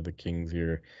lean to the Kings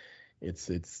here.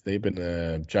 They've been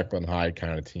a Jekyll and Hyde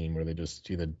kind of team where they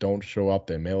just either don't show up,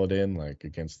 they mail it in. Like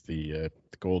against the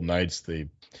Golden Knights, they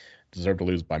deserve to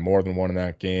lose by more than one in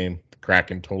that game. The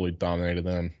Kraken totally dominated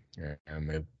them, and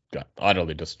they got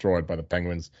utterly destroyed by the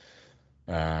Penguins.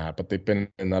 But they've been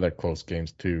in other close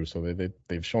games too, so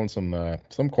they've shown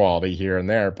some quality here and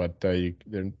there, but they're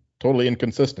totally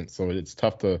inconsistent. So it's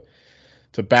tough to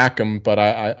back them. But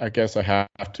I guess I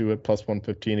have to at plus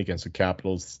 115 against the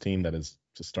Capitals team that has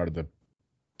just started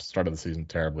the season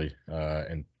terribly,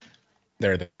 and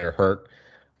they're hurt.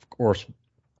 Of course,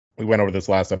 We went over this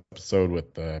last episode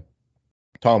with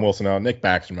Tom Wilson out, Nick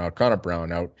Backstrom out, Connor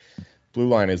Brown out. Blue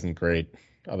line isn't great,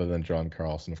 other than John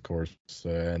Carlson, of course.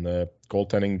 And the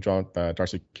goaltending,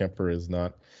 Darcy Kemper is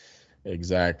not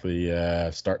exactly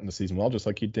starting the season well, just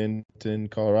like he did in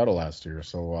Colorado last year.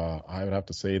 So I would have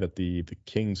to say that the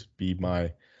Kings would be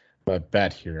my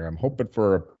bet here. I'm hoping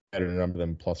for a better number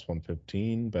than plus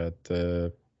 115,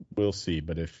 but we'll see.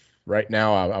 But if right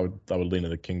now, I would lean to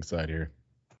the Kings side here.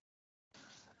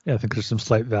 Yeah, I think there's some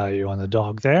slight value on the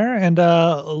dog there. And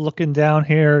looking down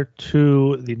here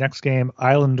to the next game,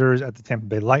 Islanders at the Tampa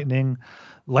Bay Lightning.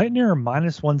 Lightning are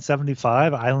minus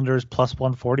 175, Islanders plus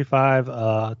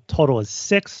 145. Total is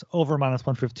 6, over minus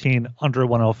 115, under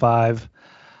 105.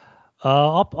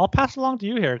 I'll pass along to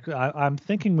you here. I'm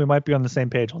thinking we might be on the same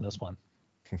page on this one.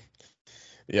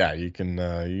 Yeah, you can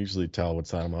usually tell what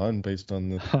side I'm on based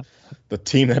on the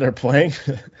team that are playing.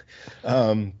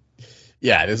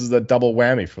 Yeah, this is a double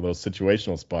whammy for those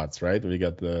situational spots, right? We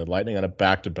got the Lightning on a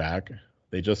back-to-back.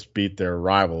 They just beat their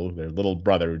rival, their little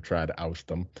brother who tried to oust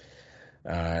them.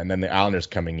 And then the Islanders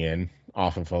coming in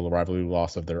off of a rivalry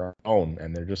loss of their own,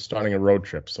 and they're just starting a road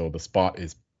trip. So the spot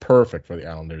is perfect for the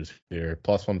Islanders here.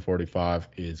 Plus 145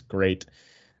 is great.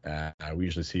 We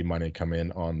usually see money come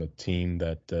in on the team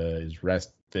that is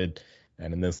rested.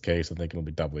 And in this case, I think it'll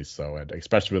be doubly so. And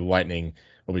especially with Lightning,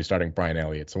 we'll be starting Brian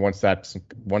Elliott. So once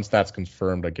that's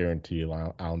confirmed, I guarantee you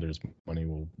Islanders money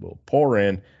will pour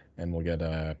in, and we'll get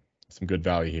some good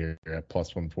value here at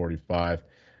plus 145.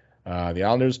 The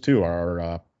Islanders too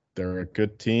are they're a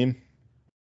good team,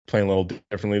 playing a little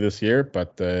differently this year,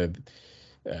 but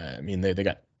I mean they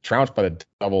got trounced by the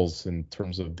Devils in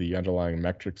terms of the underlying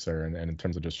metrics there, and in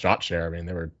terms of just shot share. I mean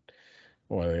they were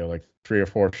like 3 or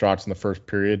 4 shots in the first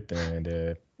period,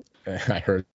 and I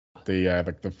heard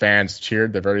the fans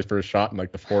cheered the very first shot in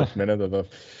like the 4th minute of the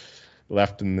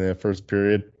left in the first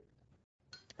period.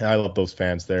 I love those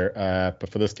fans there. But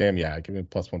for this game, yeah, give me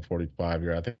plus 145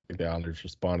 here. I think the Islanders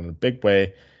respond in a big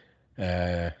way.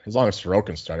 As long as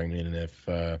Sorokin's starting, I mean, if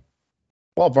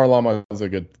Varlamov is a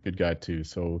good guy too.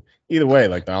 So either way,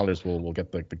 like the Islanders will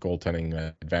get the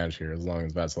goaltending advantage here as long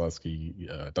as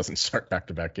Vasilevsky doesn't start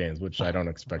back-to-back games, which I don't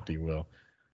expect he will.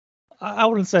 I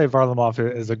wouldn't say Varlamov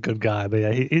is a good guy, but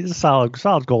yeah, he's a solid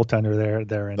goaltender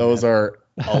there. Those are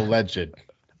alleged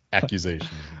accusations.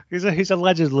 He's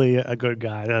allegedly a good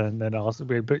guy, and then also,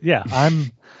 but yeah,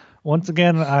 I'm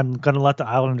gonna let the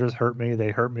Islanders hurt me.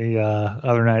 They hurt me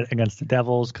other night against the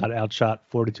Devils, got outshot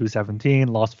 42-17,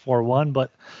 lost 4-1,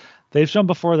 but they've shown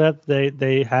before that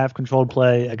they have controlled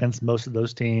play against most of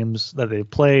those teams that they've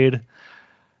played.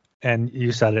 And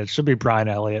you said it should be Brian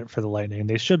Elliott for the Lightning.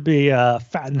 They should be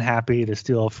fat and happy, to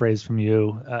steal a phrase from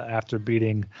you, after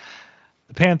beating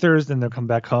the Panthers. Then they'll come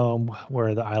back home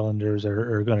where the Islanders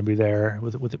are going to be there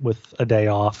with a day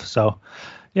off. So,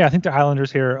 yeah, I think the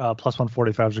Islanders here plus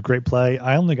 145 is a great play.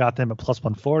 I only got them at plus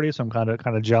 140, so I'm kind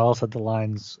of jealous that the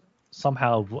lines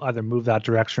somehow either move that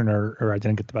direction or I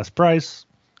didn't get the best price.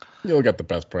 You'll get the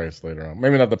best price later on.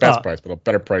 Maybe not the best price, but a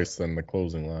better price than the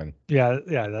closing line. Yeah,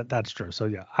 that's true. So,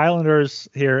 yeah, Islanders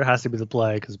here has to be the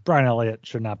play because Brian Elliott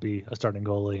should not be a starting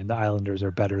goalie, and the Islanders are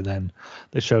better than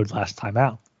they showed last time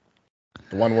out.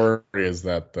 The one worry is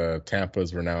that Tampa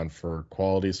is renowned for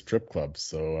quality strip clubs,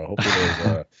 so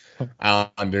hopefully those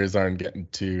Islanders aren't getting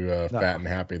too fat and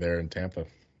happy there in Tampa.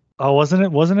 Oh, wasn't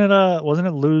it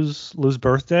Lou's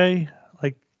birthday?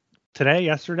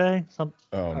 Yesterday?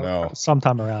 No.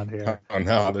 Sometime around here. Oh,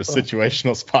 no. There's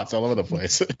situational spots all over the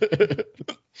place.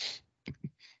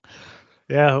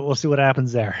 Yeah, we'll see what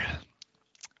happens there.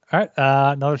 All right,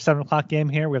 another 7 o'clock game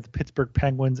here. We have the Pittsburgh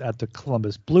Penguins at the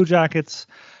Columbus Blue Jackets.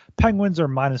 Penguins are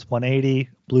minus 180,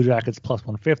 Blue Jackets plus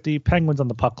 150. Penguins on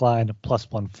the puck line plus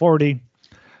 140.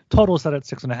 Total set at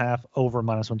 6.5, over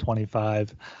minus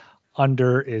 125.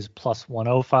 Under is plus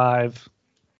 105.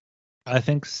 I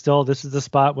think still this is the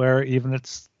spot where even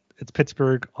it's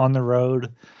Pittsburgh on the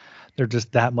road, they're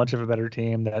just that much of a better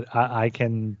team that I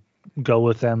can go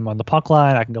with them on the puck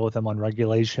line. I can go with them on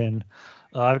regulation.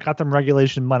 I've got them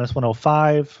regulation minus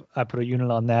 105. I put a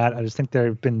unit on that. I just think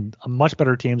they've been a much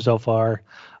better team so far.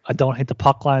 I don't hate the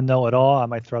puck line though at all. I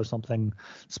might throw something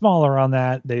smaller on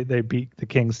that. They beat the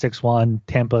Kings 6-1,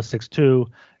 Tampa 6-2,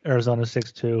 Arizona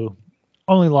 6-2.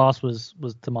 Only loss was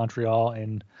to Montreal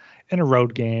in a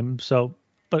road game. So,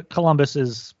 but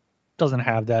Columbus doesn't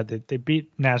have that. They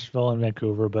beat Nashville and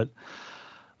Vancouver, but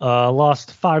lost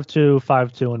 5-2,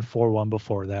 5-2, and 4-1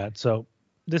 before that. So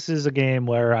this is a game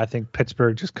where I think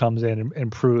Pittsburgh just comes in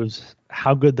and proves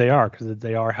how good they are because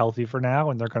they are healthy for now,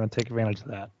 and they're going to take advantage of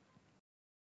that.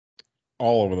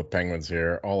 All over the Penguins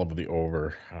here, all over the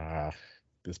over.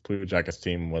 This Blue Jackets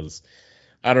team was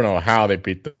I don't know how they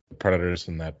beat the Predators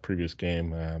in that previous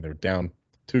game. They were down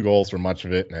 2 goals for much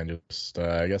of it, and just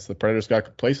I guess the Predators got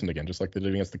complacent again, just like they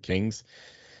did against the Kings.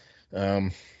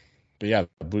 But yeah,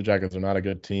 the Blue Jackets are not a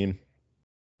good team.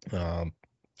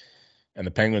 And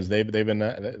the Penguins, they've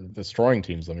been destroying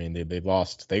teams. I mean, they've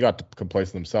lost. They got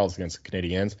complacent themselves against the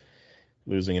Canadiens,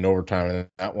 losing in overtime in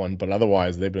that one. But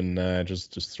otherwise, they've been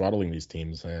just throttling these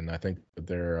teams. And I think that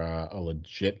they're a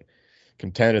legit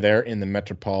contender there in the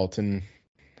Metropolitan.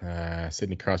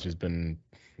 Sidney Crosby's been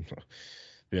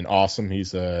awesome.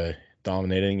 He's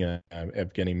dominating.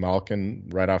 Evgeny Malkin,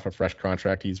 right off a fresh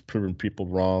contract, he's proven people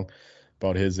wrong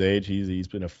about his age. He's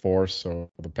been a force. So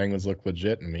the Penguins look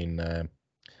legit. I mean,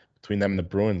 between them and the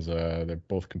Bruins, they're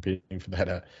both competing for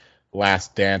that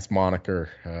last dance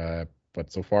moniker.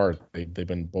 But so far, they've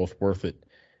been both worth it.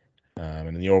 And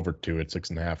in the over 2 at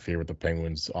 6.5 here, with the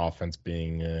Penguins' offense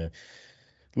being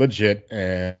legit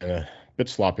and a bit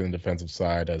sloppy on the defensive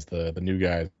side as the new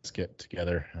guys get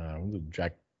together.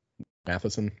 Jack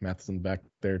Matheson back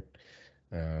there.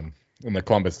 And the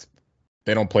Columbus,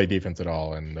 they don't play defense at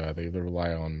all, and they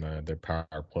rely on their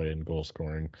power play and goal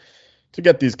scoring to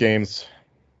get these games.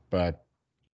 But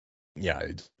yeah,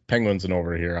 Penguins and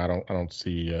over here. I don't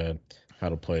see how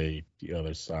to play the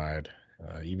other side,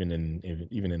 even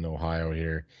in Ohio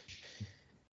here.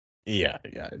 Yeah,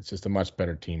 it's just a much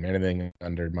better team. Anything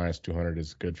under minus 200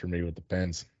 is good for me with the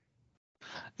Pens.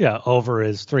 Yeah, over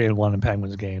is 3-1 in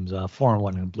Penguins games,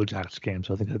 4-1 in Blue Jackets games.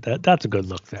 So I think that's a good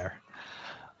look there.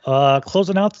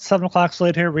 Closing out the 7 o'clock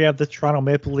slate here, we have the Toronto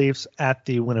Maple Leafs at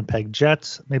the Winnipeg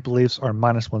Jets. Maple Leafs are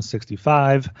minus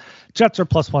 165. Jets are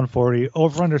plus 140.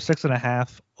 Over under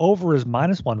 6.5. Over is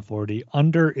minus 140.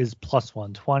 Under is plus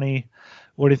 120.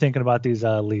 What are you thinking about these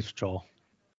Leafs, Joel?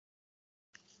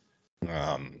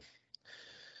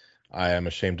 I am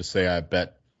ashamed to say I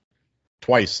bet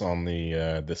twice on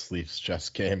the this Leafs Jets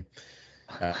game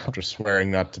after swearing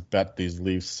not to bet these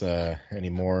Leafs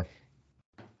anymore.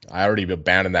 I already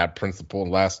abandoned that principle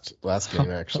last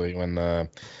game, actually, when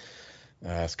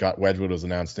Scott Wedgwood was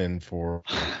announced in for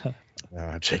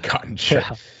Jay Cotton.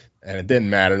 Yeah. And it didn't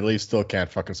matter. The Leafs still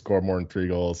can't fucking score more than 3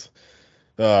 goals.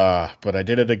 But I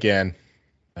did it again.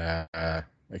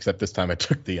 Except this time I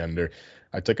took the under.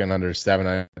 I took an under 7.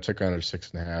 I took under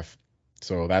 6.5.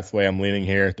 So that's the way I'm leaning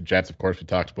here. The Jets, of course, we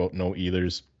talked about no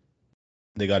either's.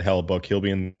 They got Hellebuyck. He'll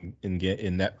be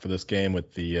in net for this game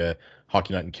with the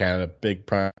Hockey Night in Canada. Big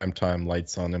prime time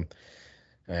lights on them.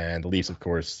 And the Leafs, of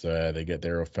course, they get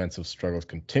their offensive struggles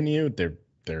continued.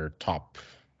 Their top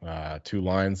 2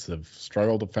 lines have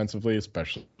struggled offensively,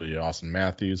 especially Austin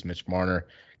Matthews, Mitch Marner.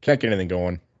 Can't get anything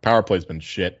going. Power play's been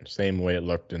shit. Same way it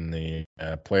looked in the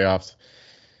playoffs.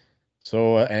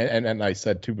 So, and I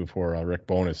said too before, Rick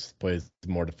Bowness plays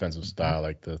more defensive style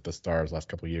like the Stars last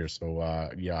couple of years.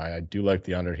 So, yeah, I do like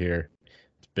the under here.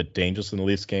 It's a bit dangerous in the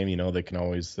Leafs game. You know, they can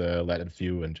always let it a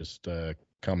few and just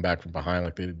come back from behind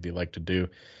like they like to do.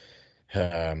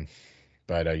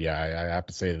 But yeah, I have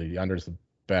to say the under is a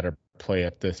better play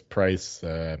at this price.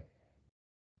 Yeah,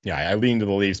 I lean to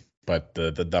the Leafs, but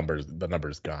the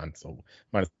number's gone. So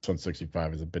minus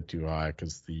 165 is a bit too high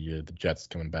because the Jets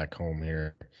coming back home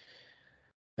here.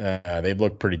 They've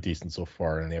looked pretty decent so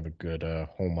far, and they have a good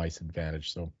home ice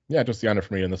advantage. So, yeah, just the under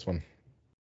for me in this one.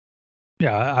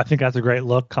 Yeah, I think that's a great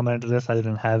look coming into this. I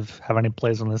didn't have any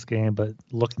plays on this game, but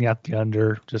looking at the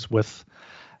under, just with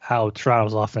how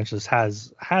Toronto's offense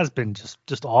has been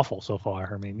just awful so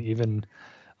far. I mean, even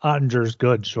Ottinger's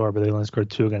good, sure, but they only scored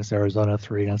 2 against Arizona,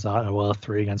 3 against Ottawa,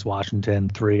 3 against Washington,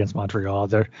 3 against Montreal.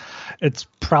 It's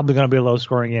probably going to be a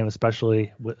low-scoring game,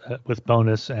 especially with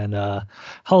Bonus and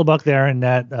Hellebuyck there. And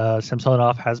that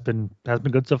Samsonov has been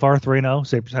good so far, 3-0,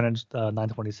 save percentage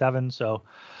 927. So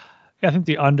yeah, I think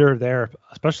the under there,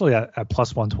 especially at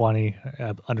plus 120,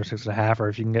 under 6.5, or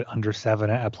if you can get under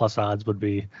 7 at plus odds, would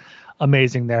be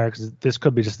amazing there, because this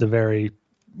could be just a very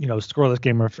scoreless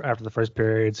game after the first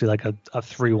period. See like a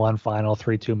 3-1 final,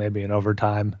 3-2 maybe in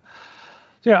overtime.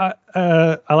 So yeah,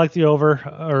 I like the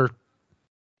over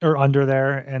or under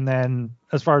there. And then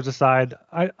as far as the side,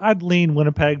 I'd lean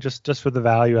Winnipeg just for the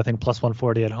value. I think plus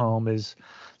 140 at home is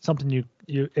something you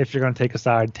if you're going to take a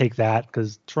side, take that,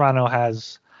 because Toronto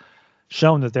has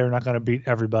shown that they're not going to beat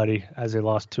everybody, as they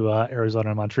lost to Arizona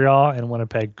and Montreal, and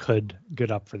Winnipeg could get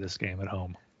up for this game at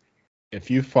home. If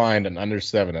you find an under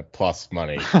 7 at plus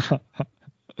money,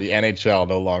 the NHL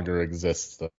no longer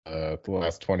exists. The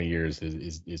last 20 years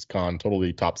is gone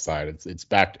totally topside. It's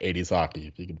back to 80s hockey.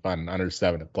 If you can find an under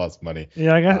 7 at plus money.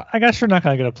 Yeah, I guess you're not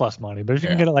going to get a plus money, but if you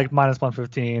can get it like minus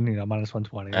 115, minus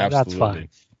 120, that's fine.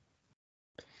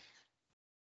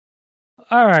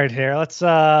 All right, here let's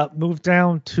move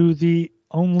down to the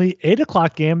only 8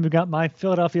 o'clock game. We've got my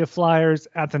Philadelphia Flyers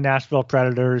at the Nashville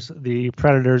Predators. The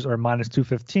Predators are minus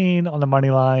 215 on the money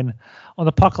line. On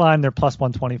the puck line, they're plus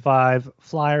 125.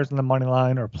 Flyers on the money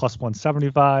line are plus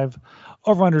 175.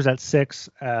 Over-unders at 6,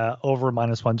 over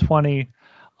minus 120,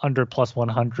 under plus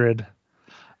 100.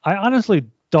 I honestly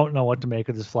don't know what to make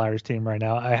of this Flyers team right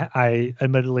now. I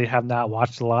admittedly have not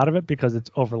watched a lot of it because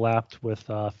it's overlapped with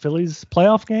Phillies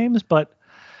playoff games, but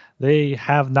they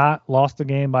have not lost a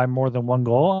game by more than one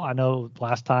goal. I know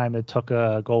last time it took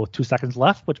a goal with 2 seconds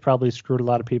left, which probably screwed a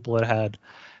lot of people that had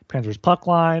Panthers puck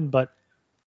line, but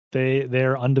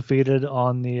they're undefeated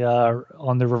on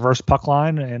the reverse puck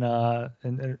line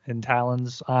in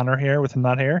Talon's honor here with him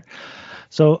not here.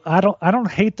 So I don't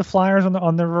hate the Flyers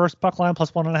on the reverse puck line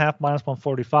plus 1.5 minus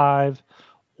 145,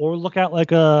 or look at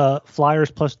like a Flyers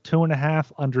plus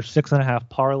 2.5 under 6.5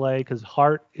 parlay, because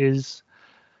Hart is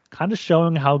kind of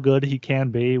showing how good he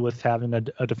can be with having a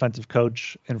defensive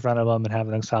coach in front of him and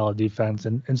having a solid defense.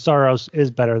 And Saros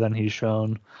is better than he's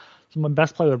shown. So my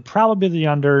best play would probably be the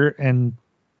under. And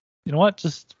you know what?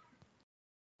 Just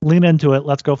lean into it.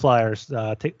 Let's go Flyers.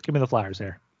 Give me the Flyers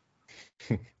here.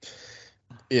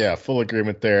 Yeah, full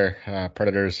agreement there.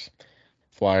 Predators,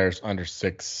 Flyers under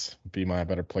 6 would be my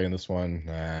better play in this one.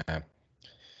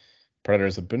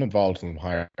 Predators have been involved in some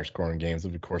higher scoring games.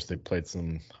 Of course, they played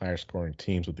some higher scoring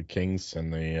teams with the Kings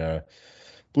and the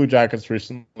Blue Jackets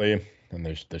recently, and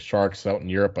the Sharks out in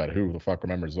Europe. But who the fuck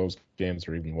remembers those games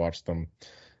or even watched them?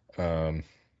 I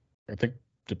think,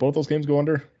 did both those games go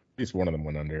under? At least one of them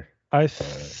went under. I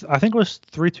think it was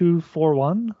 3-2,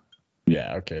 4-1.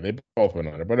 Yeah, okay, they both went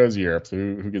under, but it was Europe, so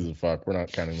who gives a fuck? We're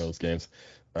not counting those games.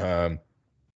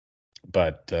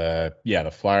 But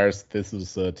the Flyers, this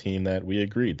is a team that we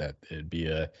agreed that it'd be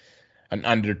an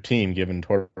under team given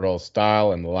Tortorella's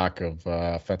style and the lack of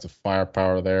offensive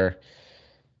firepower there.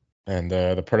 And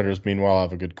the Predators, meanwhile,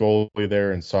 have a good goalie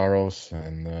there in Saros.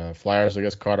 And Flyers, I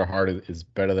guess Carter Hart is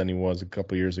better than he was a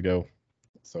couple years ago.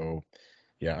 So,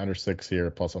 yeah, under 6 here,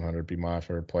 plus 100 would be my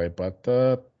favorite play. But,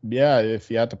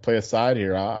 if you had to play a side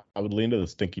here, I would lean to the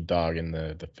stinky dog in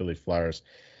the Philly Flyers.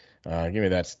 Give me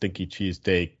that stinky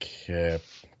cheesesteak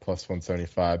plus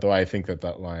 175, though I think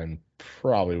that line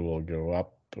probably will go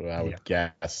up, I would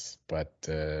guess. But,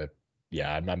 I'm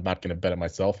not going to bet it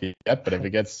myself yet. But if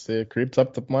it creeps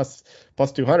up to plus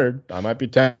 200, I might be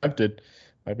tempted.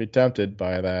 By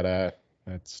that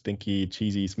stinky,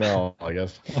 cheesy smell, I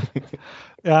guess.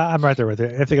 Yeah, I'm right there with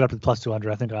it. If they get up to plus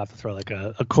 200, I think I'll have to throw like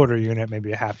a quarter unit,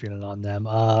 maybe a half unit on them.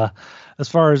 As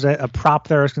far as a prop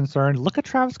there is concerned, look at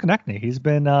Travis Konechny. He's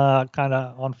been kind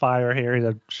of on fire here. He's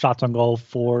had shots on goal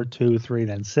 4, 2, 3,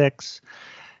 then 6.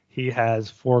 He has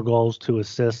 4 goals, 2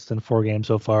 assists in 4 games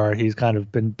so far. He's kind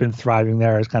of been thriving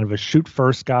there as kind of a shoot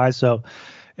first guy. So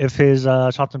if his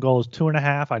shots on goal is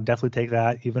 2.5, I'd definitely take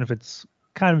that, even if it's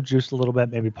kind of juiced a little bit,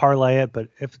 maybe parlay it. But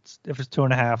if it's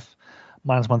 2.5,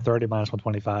 minus 130, minus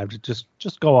 125,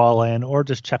 just go all in, or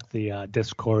just check the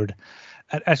Discord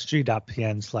at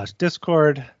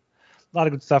sg.pn/Discord. A lot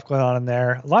of good stuff going on in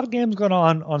there. A lot of games going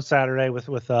on Saturday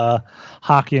with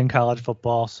hockey and college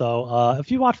football. So if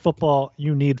you watch football,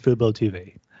 you need Fubo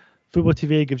TV. Fubo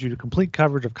TV gives you complete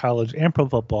coverage of college and pro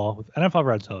football with NFL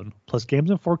Red Zone, plus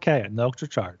games in 4K at no extra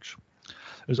charge.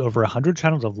 There's over 100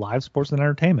 channels of live sports and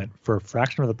entertainment for a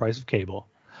fraction of the price of cable.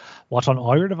 Watch on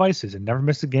all your devices and never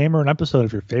miss a game or an episode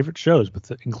of your favorite shows with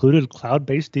the included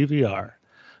cloud-based DVR.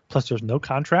 Plus, there's no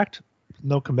contract,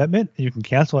 no commitment, and you can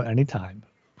cancel at any time.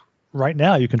 Right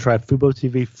now, you can try Fubo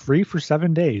TV free for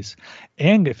 7 days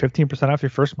and get 15% off your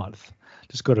first month.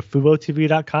 Just go to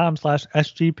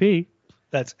FuboTV.com/SGP.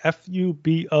 That's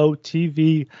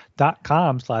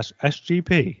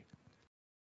FUBOTV.com/SGP.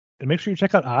 And make sure you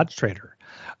check out Odds Trader.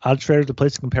 Odds Trader is the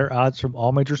place to compare odds from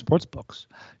all major sports books.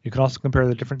 You can also compare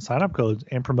the different sign-up codes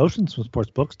and promotions from sports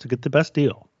books to get the best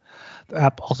deal. The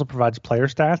app also provides player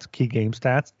stats, key game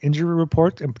stats, injury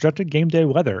reports, and projected game day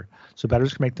weather, so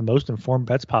bettors can make the most informed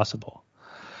bets possible.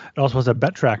 It also has a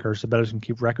bet tracker, so bettors can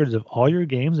keep records of all your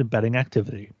games and betting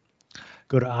activity.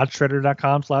 Go to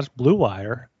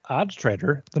oddstrader.com/bluewire. Odds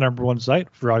Trader, the #1 site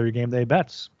for all your game day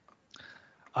bets.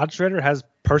 Odds Trader has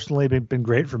personally been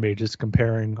great for me, just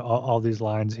comparing all these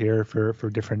lines here for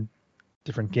different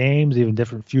games, even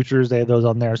different futures. They have those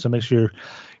on there, so make sure you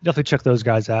definitely check those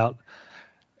guys out.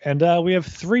 And we have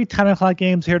 3 10 o'clock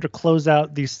games here to close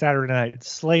out the Saturday night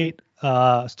slate.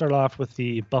 Start off with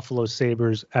the Buffalo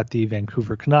Sabres at the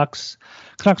Vancouver Canucks.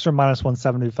 Canucks are minus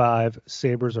 175.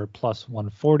 Sabres are plus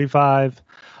 145.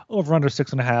 Over under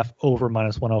 6.5. Over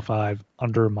minus 105.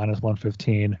 Under minus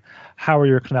 115. How are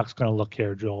your Canucks going to look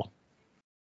here, Joel?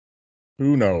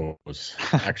 Who knows?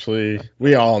 Actually,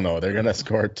 we all know they're going to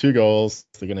score 2 goals.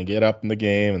 They're going to get up in the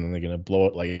game, and then they're going to blow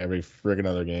it like every friggin'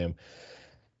 other game.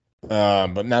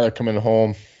 But now they're coming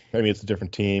home. Maybe it's a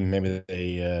different team. Maybe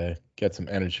they get some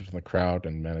energy from the crowd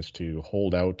and manage to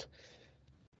hold out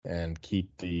and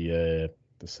keep the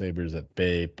Sabres at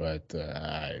bay. But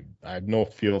I have no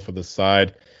feel for this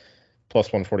side. Plus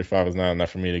 145 is not enough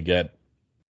for me to get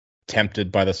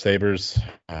tempted by the Sabres.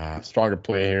 Stronger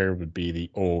play here would be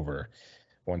the over.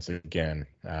 Once again,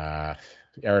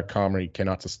 Eric Comrie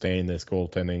cannot sustain this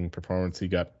goaltending performance. He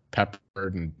got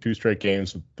peppered in 2 straight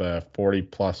games with 40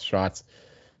 plus shots,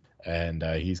 and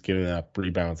he's giving up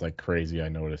rebounds like crazy. I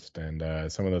noticed,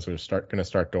 and some of those are going to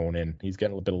start going in. He's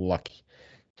getting a little bit of lucky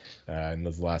in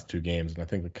those last 2 games, and I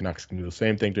think the Canucks can do the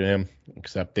same thing to him.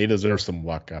 Except they deserve some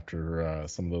luck after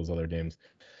some of those other games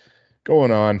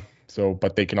going on. So,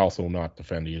 but they can also not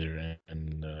defend either,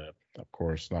 and of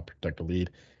course not protect the lead.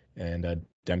 And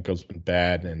Demko's been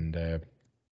bad, and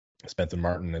Spencer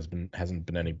Martin hasn't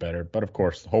been any better. But of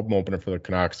course, the home opener for the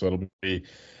Canucks, so it'll be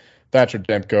Thatcher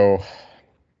Demko.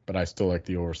 But I still like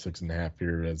the over 6.5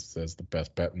 here as the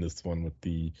best bet in this one, with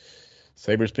the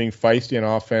Sabres being feisty in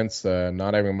offense,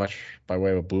 not having much by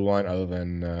way of a blue line other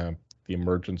than the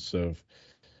emergence of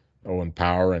Owen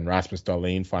Power and Rasmus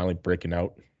Dahlin finally breaking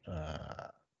out.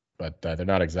 But they're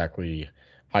not exactly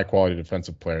high-quality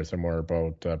defensive players. They're more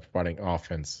about providing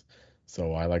offense.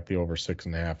 So I like the over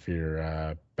 6.5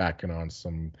 here, backing on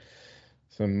some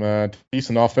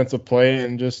decent offensive play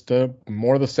and just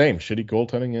more of the same: shitty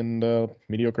goaltending and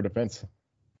mediocre defense.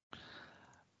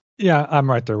 Yeah, I'm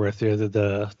right there with you.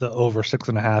 The over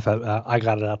 6.5. I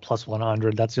got it at plus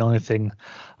 100. That's the only thing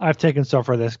I've taken so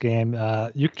far this game.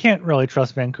 You can't really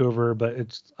trust Vancouver, but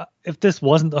it's if this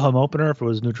wasn't the home opener, if it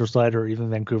was neutral site or even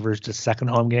Vancouver's just second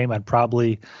home game, I'd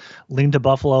probably lean to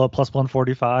Buffalo at plus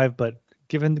 145. But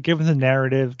given the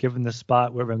narrative, given the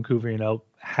spot where Vancouver,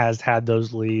 has had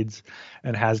those leads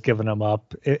and has given them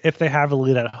up, if they have a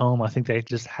lead at home, I think they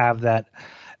just have that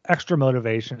extra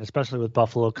motivation, especially with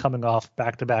Buffalo coming off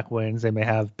back-to-back wins. They may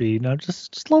have be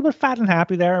just a little bit fat and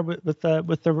happy there with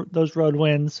those road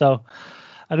wins. So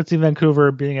I don't see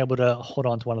Vancouver being able to hold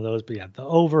on to one of those. But yeah, the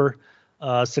over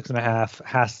 6.5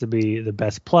 has to be the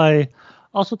best play.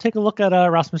 Also, take a look at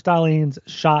Rasmus Dahlin's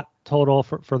shot total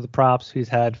for the props. He's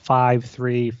had 5,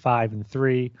 3, 5, and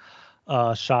 3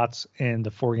 shots in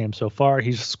the 4 games so far.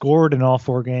 He's scored in all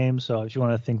 4 games. So if you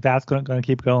want to think that's going to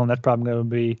keep going, that's probably going to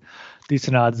be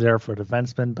decent odds there for a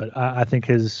defenseman. But I think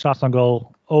his shots on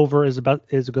goal over is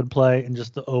a good play, and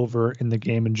just the over in the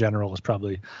game in general is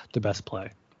probably the best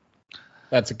play.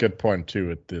 That's a good point too,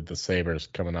 with the Sabres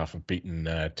coming off of beating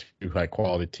 2 high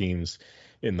quality teams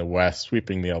in the West,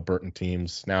 sweeping the Albertan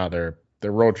teams. Now their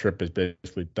road trip is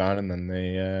basically done, and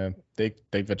then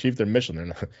they've achieved their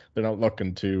mission. They're not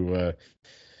looking to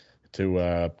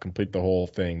complete the whole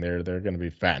thing. They're going to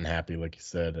be fat and happy, like you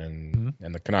said, and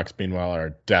the Canucks meanwhile are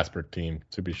a desperate team,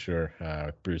 to be sure.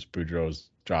 With Bruce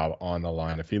Boudreau's job on the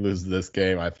line, if he loses this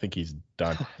game, I think he's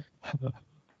done.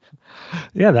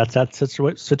 Yeah, that's that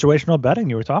situational betting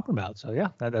you were talking about. So yeah,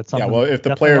 that's something. Yeah, well, if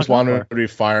the players want to be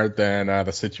fired, then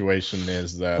the situation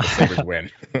is the Sabres win.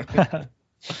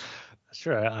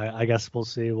 Sure, I guess we'll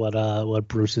see what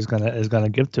Bruce is gonna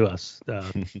give to us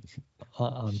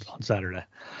on Saturday.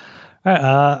 All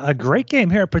right, a great game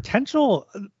here.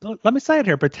 Let me say it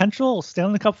here. Potential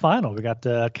Stanley Cup final. We got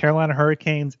the Carolina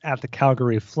Hurricanes at the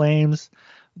Calgary Flames.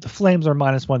 The Flames are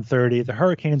minus 130. The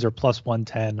Hurricanes are plus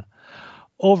 110.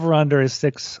 Over under is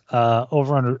 6.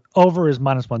 Over is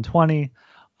minus 120.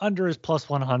 Under is plus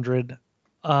 100.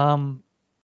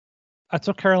 I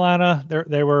took Carolina.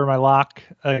 They were my lock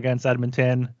against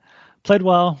Edmonton. Played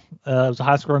well. It was a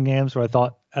high-scoring game, so I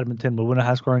thought Edmonton would win a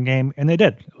high-scoring game, and they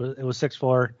did. It was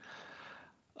 6-4.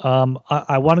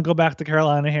 I want to go back to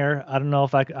Carolina here. I don't know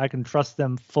if I can trust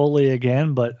them fully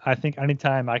again, but I think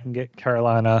anytime I can get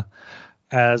Carolina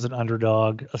as an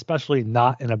underdog, especially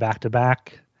not in a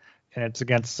back-to-back, and it's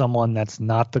against someone that's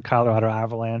not the Colorado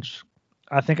Avalanche,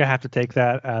 I think I have to take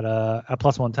that at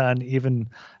plus 110, even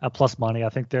at plus money. I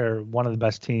think they're one of the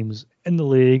best teams in the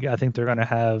league. I think they're going to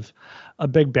have a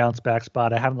big bounce back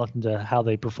spot. I haven't looked into how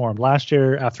they performed last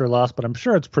year after a loss, but I'm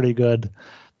sure it's pretty good.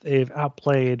 They've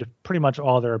outplayed pretty much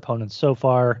all their opponents so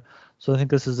far. So I think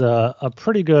this is a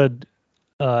pretty good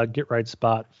get right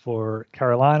spot for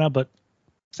Carolina. But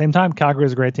same time, Calgary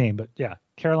is a great team. But yeah,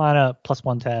 Carolina plus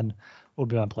 110 will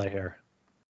be on play here.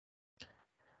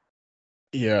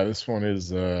 Yeah, this one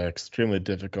is extremely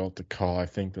difficult to call. I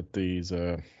think that these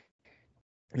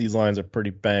lines are pretty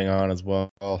bang on as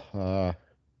well.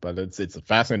 But it's a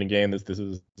fascinating game. This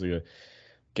is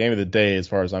game of the day as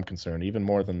far as I'm concerned, even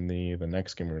more than the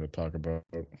next game we're going to talk about.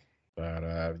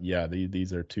 But yeah,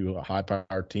 these are two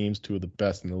high-powered teams, two of the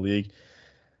best in the league.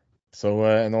 So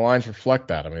and the lines reflect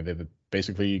that. I mean,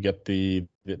 basically you get the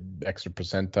extra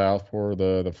percentile for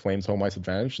the Flames home ice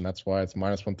advantage, and that's why it's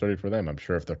minus 130 for them. I'm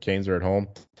sure if the Canes are at home,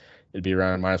 it'd be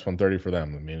around minus 130 for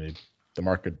them. I mean, the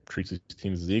market treats these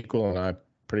teams as equal, and I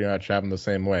pretty much have them the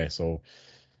same way. So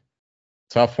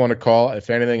tough one to call. If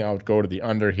anything, I would go to the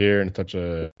under here in such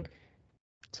a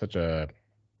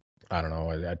I don't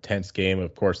know a tense game.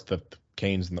 Of course, the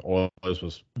Canes and the Oilers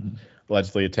was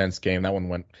allegedly a tense game. That one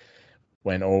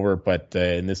went over, but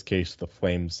in this case, the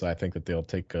Flames, I think that they'll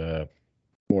take a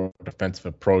more defensive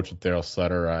approach with Daryl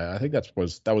Sutter. I think that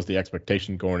was the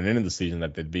expectation going into the season,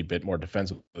 that they'd be a bit more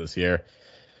defensive this year,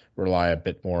 rely a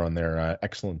bit more on their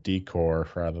excellent decor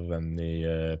rather than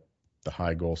the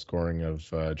high goal scoring of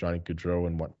Johnny Gaudreau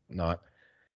and whatnot.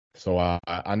 So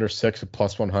under 6 at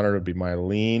plus 100 would be my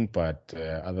lean, but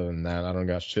other than that, I don't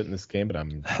got shit in this game, but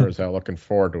I'm sure as hell looking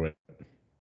forward to it.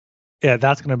 Yeah,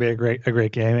 that's going to be a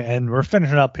great game, and we're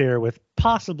finishing up here with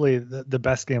possibly the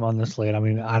best game on this slate. I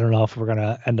mean, I don't know if we're going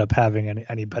to end up having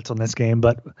any bets on this game,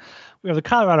 but we have the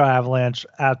Colorado Avalanche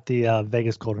at the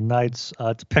Vegas Golden Knights.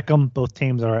 To pick them, both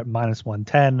teams are at minus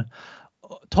 110.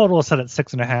 Total is set at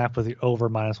 6.5 with the over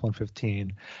minus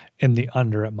 115 and the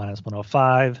under at minus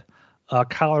 105.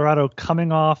 Colorado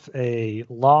coming off a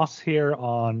loss here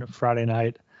on Friday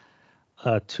night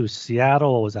to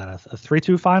Seattle. What was that, a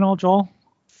 3-2 final, Joel?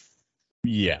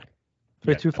 Yeah.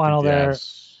 3-2 final there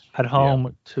at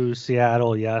home to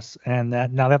Seattle, yes. And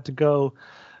that now they have to go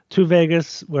to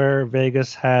Vegas, where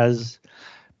Vegas has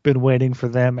been waiting for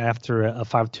them after a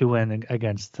 5-2 win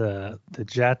against the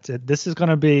Jets. This is going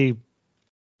to be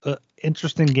an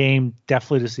interesting game,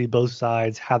 definitely, to see both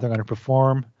sides, how they're going to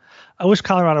perform. I wish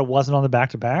Colorado wasn't on the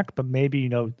back-to-back, but maybe,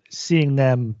 seeing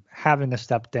them having a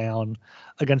step down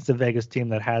against the Vegas team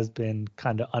that has been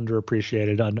kind of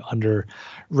underappreciated,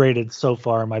 underrated so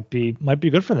far might be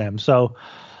good for them. So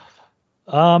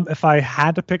if I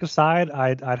had to pick a side,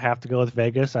 I'd have to go with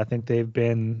Vegas. I think they've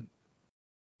been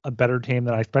a better team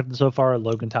than I expected so far.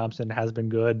 Logan Thompson has been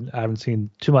good. I haven't seen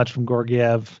too much from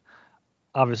Georgiev.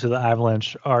 Obviously, the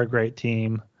Avalanche are a great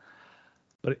team.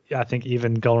 But I think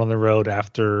even going on the road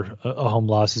after a home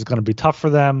loss is going to be tough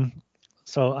for them.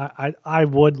 So I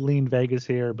would lean Vegas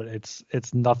here, but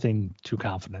it's nothing too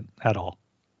confident at all.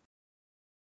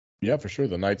 Yeah, for sure.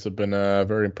 The Knights have been a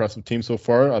very impressive team so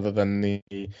far, other than the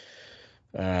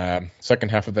second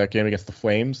half of that game against the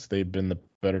Flames. They've been the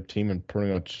better team in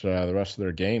pretty much the rest of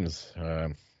their games.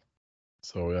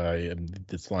 So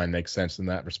this line makes sense in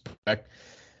that respect.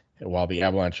 While the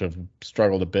Avalanche have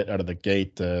struggled a bit out of the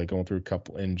gate, going through a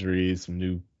couple injuries, some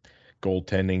new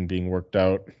goaltending being worked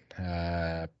out.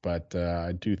 But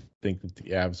I do think that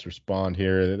the Avs respond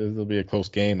here. It'll be a close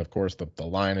game. Of course, the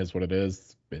line is what it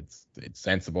is. It's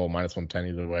sensible, minus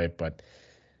 110 either way. But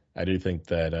I do think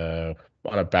that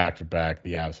on a back-to-back,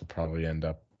 the Avs will probably end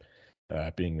up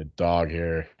being the dog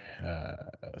here.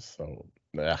 So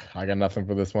I got nothing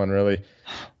for this one, really.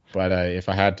 But if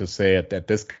I had to say it at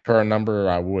this current number,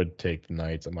 I would take the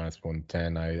Knights at minus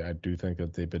 110. I do think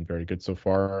that they've been very good so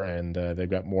far, and they've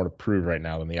got more to prove right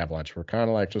now than the Avalanche. We're kind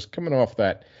of like just coming off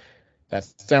that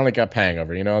Stanley Cup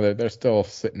hangover. They're still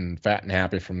sitting fat and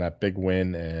happy from that big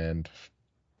win, and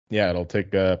yeah, it'll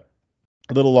take a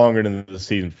little longer than the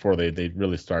season before they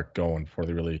really start going, before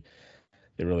they really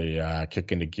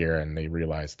kick into gear and they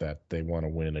realize that they want to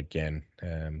win again.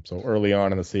 So early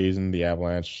on in the season, the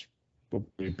Avalanche will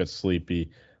be a bit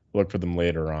sleepy. Look for them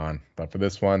later on. But for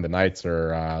this one, the Knights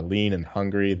are lean and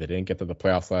hungry. They didn't get to the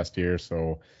playoffs last year.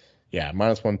 So, yeah,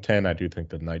 minus 110, I do think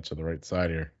the Knights are the right side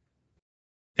here.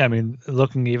 I mean,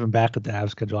 looking even back at the Avs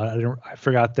schedule, I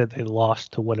forgot that they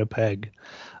lost to Winnipeg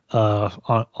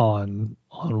on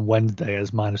Wednesday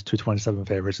as minus 227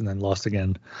 favorites, and then lost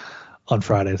again on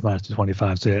Friday as minus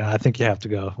 225. So yeah, I think you have to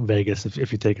go Vegas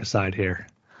if you take a side here.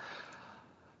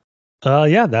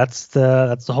 Yeah, that's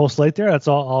the whole slate there. That's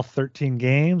all 13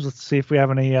 games. Let's see if we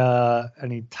have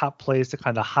any top plays to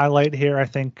kind of highlight here. I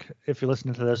think if you're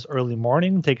listening to this early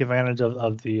morning, take advantage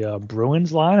of the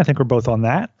Bruins line. I think we're both on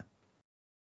that.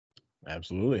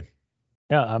 Absolutely.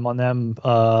 Yeah, I'm on them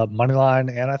money line,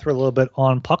 and I threw a little bit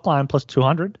on puck line plus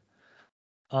 200.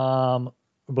 We're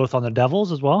both on the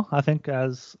Devils as well, I think,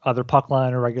 as either puck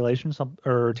line or regulation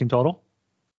or team total.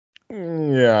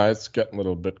 Yeah, it's getting a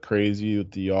little bit crazy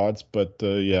with the odds, but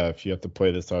yeah, if you have to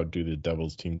play this, I would do the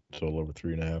Devils team total over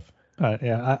 3.5.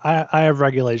 Yeah, I have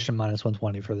regulation minus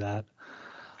 120 for that.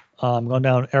 Going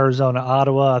down Arizona,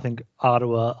 Ottawa. I think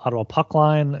Ottawa puck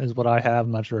line is what I have.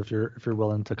 I'm not sure if you're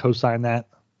willing to co-sign that.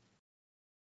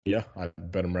 Yeah, I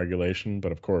bet him regulation,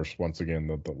 but of course, once again,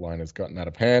 the line has gotten out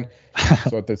of hand.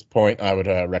 So at this point, I would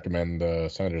recommend the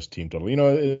Senators team total.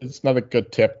 It's not a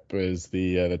good tip. Is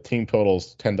the team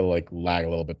totals tend to like lag a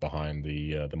little bit behind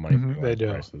the money They line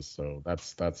do. prices. So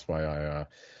that's why I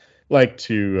like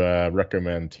to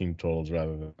recommend team totals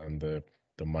rather than the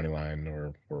money line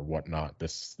or whatnot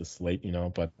this late.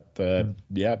 But Mm.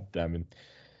 yeah, I mean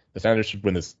the Senators should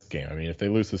win this game. I mean, if they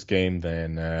lose this game,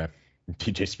 then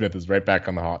TJ Smith is right back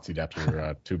on the hot seat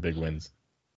after two big wins.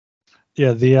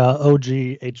 Yeah, the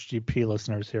OG HGP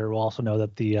listeners here will also know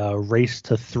that the race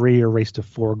to 3 or race to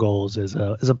 4 goals is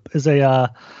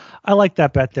a I like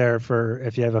that bet there for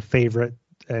if you have a favorite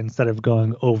instead of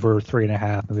going over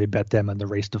 3.5, maybe bet them in the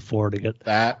race to 4 to get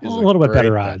That a is a little bit better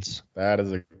great bet. odds. That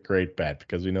is a great bet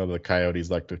because we know the Coyotes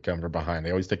like to come from behind. They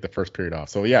always take the first period off.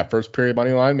 So yeah, first period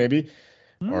money line maybe,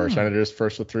 or Mm. Senators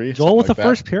first to 3, Joel something with the like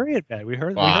first that. period bet. We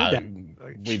heard Uh, that.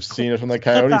 we've seen it from the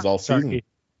Clip Coyotes that, all Sharky.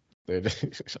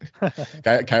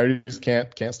 season. Coyotes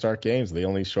can't start games. They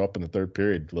only show up in the third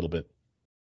period a little bit.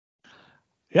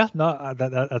 Yeah, no,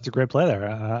 that's a great play there.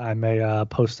 I may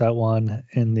post that one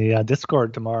in the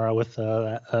Discord tomorrow with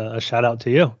a shout out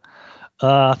to you.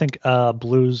 I think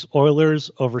Blues Oilers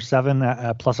over 7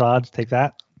 at plus odds. Take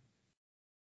that.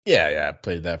 Yeah, I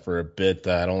played that for a bit.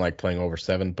 I don't like playing over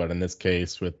 7, but in this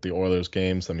case with the Oilers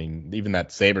games, I mean, even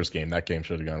that Sabres game, that game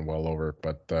should have gone well over.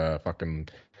 But fucking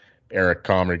Eric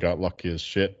Comrie got lucky as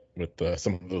shit with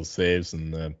some of those saves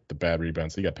and the bad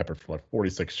rebounds. He got peppered for like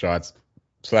 46 shots,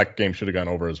 so that game should have gone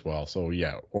over as well. So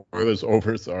yeah, Oilers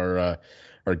overs are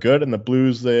good, and the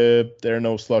Blues they're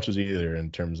no slouches either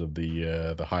in terms of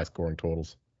the high scoring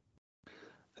totals.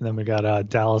 And then we got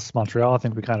Dallas Montreal. I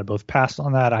think we kind of both passed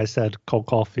on that. I said Cole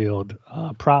Caulfield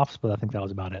props, but I think that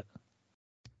was about it.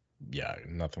 Yeah,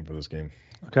 nothing for this game.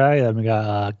 Okay, then we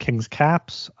got Kings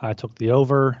Caps. I took the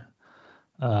over.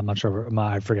 I'm not sure.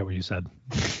 I forget what you said.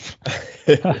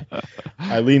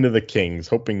 I lean to the Kings,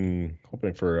 hoping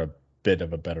for a bit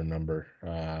of a better number.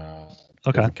 Because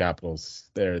Okay. the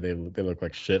Capitals, they look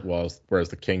like shit. Whereas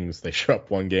the Kings, they show up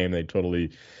one game, they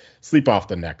totally sleep off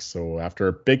the next. So after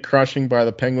a big crushing by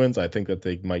the Penguins, I think that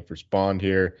they might respond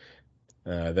here.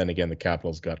 Then again, the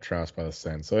Capitals got trounced by the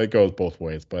Sens, so it goes both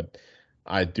ways. But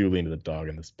I do lean to the dog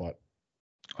in this spot.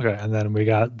 Okay, and then we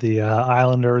got the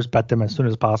Islanders. Bet them as soon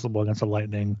as possible against the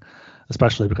Lightning,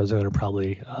 especially because they're going to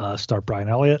probably start Brian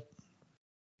Elliott.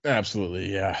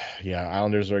 Absolutely, yeah.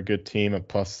 Islanders are a good team, and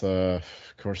plus, of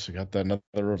course, we got that another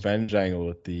revenge angle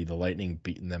with the Lightning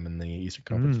beating them in the Eastern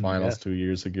Conference Finals Yes. 2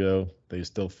 years ago. They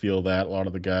still feel that, a lot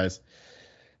of the guys,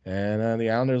 and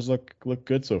the Islanders look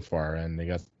good so far, and they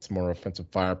got some more offensive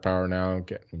firepower now,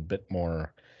 getting a bit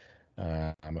more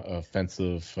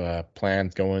offensive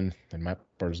plans going, and Matt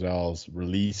Barzal's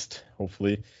released,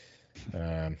 hopefully.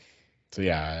 Um, so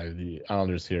yeah, the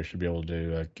Islanders here should be able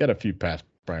to get a few past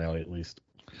Brian Elliott at least.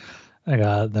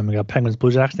 Then we got Penguins Blue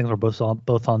Jackets. I think we're both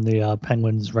on the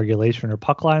Penguins regulation or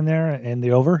puck line there and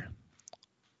the over.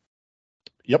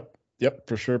 Yep,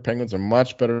 for sure. Penguins are a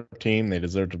much better team. They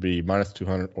deserve to be minus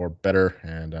 200 or better,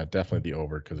 and definitely the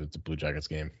over because it's a Blue Jackets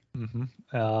game. Mm-hmm.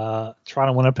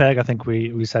 Toronto Winnipeg. I think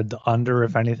we said the under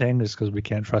if anything, just because we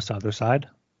can't trust either side.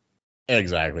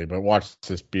 Exactly, but watch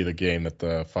this be the game that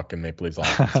the fucking Maple Leafs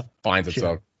offense finds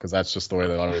itself, because that's just the way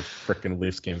that a lot of the freaking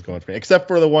Leafs games going for me. Except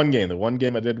for the one game. The one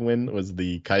game I did win was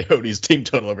the Coyotes team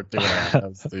total over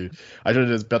 2.5. I should have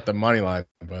just bet the money line,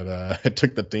 but I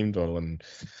took the team total, and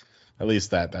at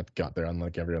least that got there,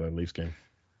 unlike every other Leafs game.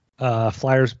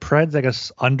 Flyers Preds. I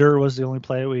guess under was the only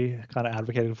play we kind of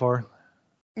advocated for.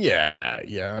 Yeah,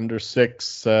 under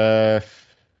 6, trusting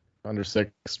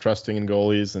in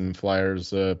goalies, and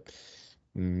Flyers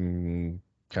kind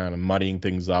of muddying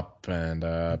things up, and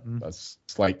a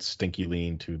slight stinky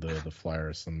lean to the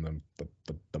Flyers and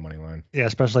the money line. Yeah,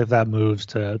 especially if that moves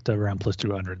to around plus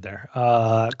 200 there.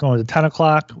 Going to 10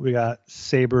 o'clock, we got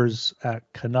Sabres at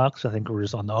Canucks. I think we're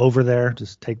just on the over there.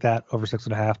 Just take that over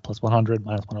 6.5 plus 100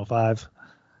 minus 105.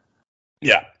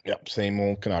 Yep, same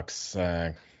old Canucks.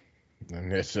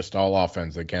 And it's just all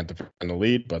offense. They can't defend the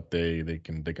lead, but they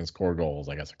can score goals,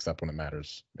 I guess, except when it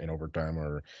matters in overtime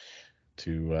or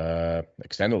to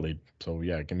extend the lead. So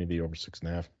yeah, give me the over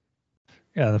 6.5.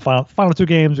 Yeah, the final two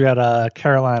games we got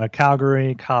Carolina,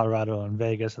 Calgary, Colorado, and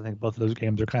Vegas. I think both of those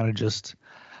games are kind of just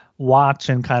watch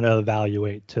and kind of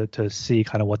evaluate to see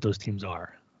kind of what those teams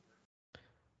are.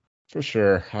 For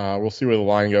sure. We'll see where the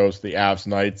line goes. The Avs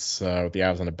Knights, with the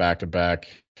Avs on a back-to-back,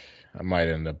 I might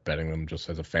end up betting them just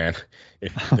as a fan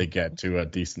if they get to a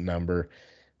decent number.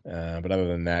 But other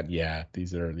than that, yeah,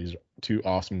 these are two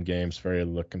awesome games.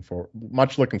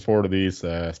 Much looking forward to these,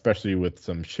 especially with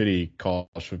some shitty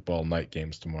college football night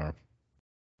games tomorrow.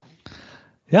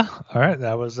 Yeah. All right.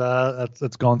 That was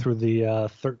that's going through the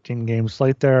 13 game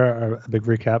slate there. A big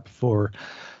recap for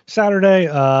Saturday.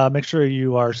 Make sure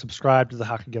you are subscribed to the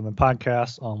Hockey Gambling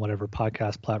Podcast on whatever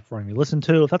podcast platform you listen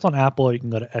to. If that's on Apple, you can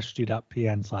go to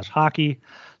sg.pn/hockey.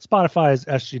 Spotify is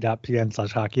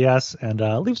sg.pn/hockeys, and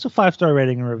leave us a 5-star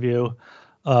rating and review.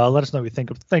 Let us know what you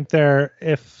think there.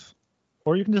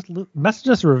 Or you can just message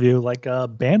us a review like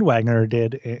Bandwagoner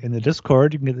did in the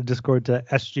Discord. You can get the Discord to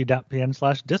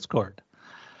sg.pn/discord.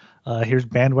 Here's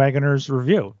Bandwagoner's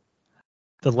review.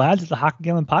 The lads at the Hockey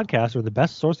Gambling Podcast are the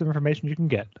best source of information you can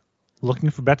get.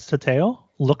 Looking for bets to tail?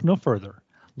 Look no further.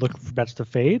 Looking for bets to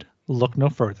fade? Look no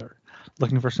further.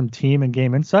 Looking for some team and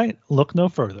game insight? Look no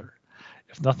further.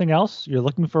 If nothing else, you're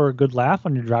looking for a good laugh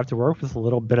on your drive to work with a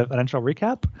little bit of NHL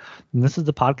recap, then this is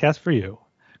the podcast for you.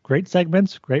 Great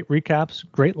segments, great recaps,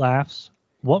 great laughs.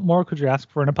 What more could you ask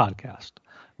for in a podcast?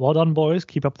 Well done, boys.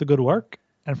 Keep up the good work.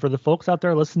 And for the folks out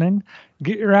there listening,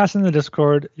 get your ass in the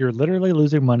Discord. You're literally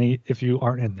losing money if you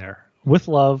aren't in there. With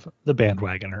love, the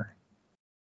Bandwagoner.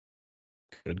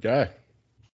 Good guy.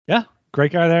 Yeah,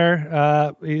 great guy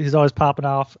there. He's always popping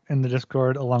off in the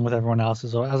Discord along with everyone else.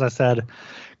 So as I said,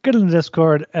 get in the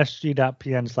Discord,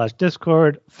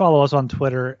 sg.pn/Discord. Follow us on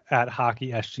Twitter at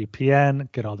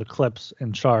HockeySGPN. Get all the clips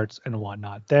and charts and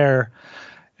whatnot there.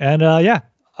 And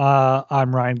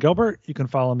I'm Ryan Gilbert. You can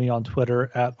follow me on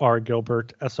Twitter at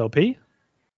rgilbertsop.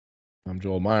 I'm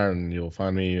Joel Meyer, and you'll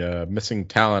find me missing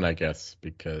talent, I guess,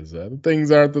 because things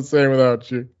aren't the same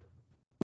without you.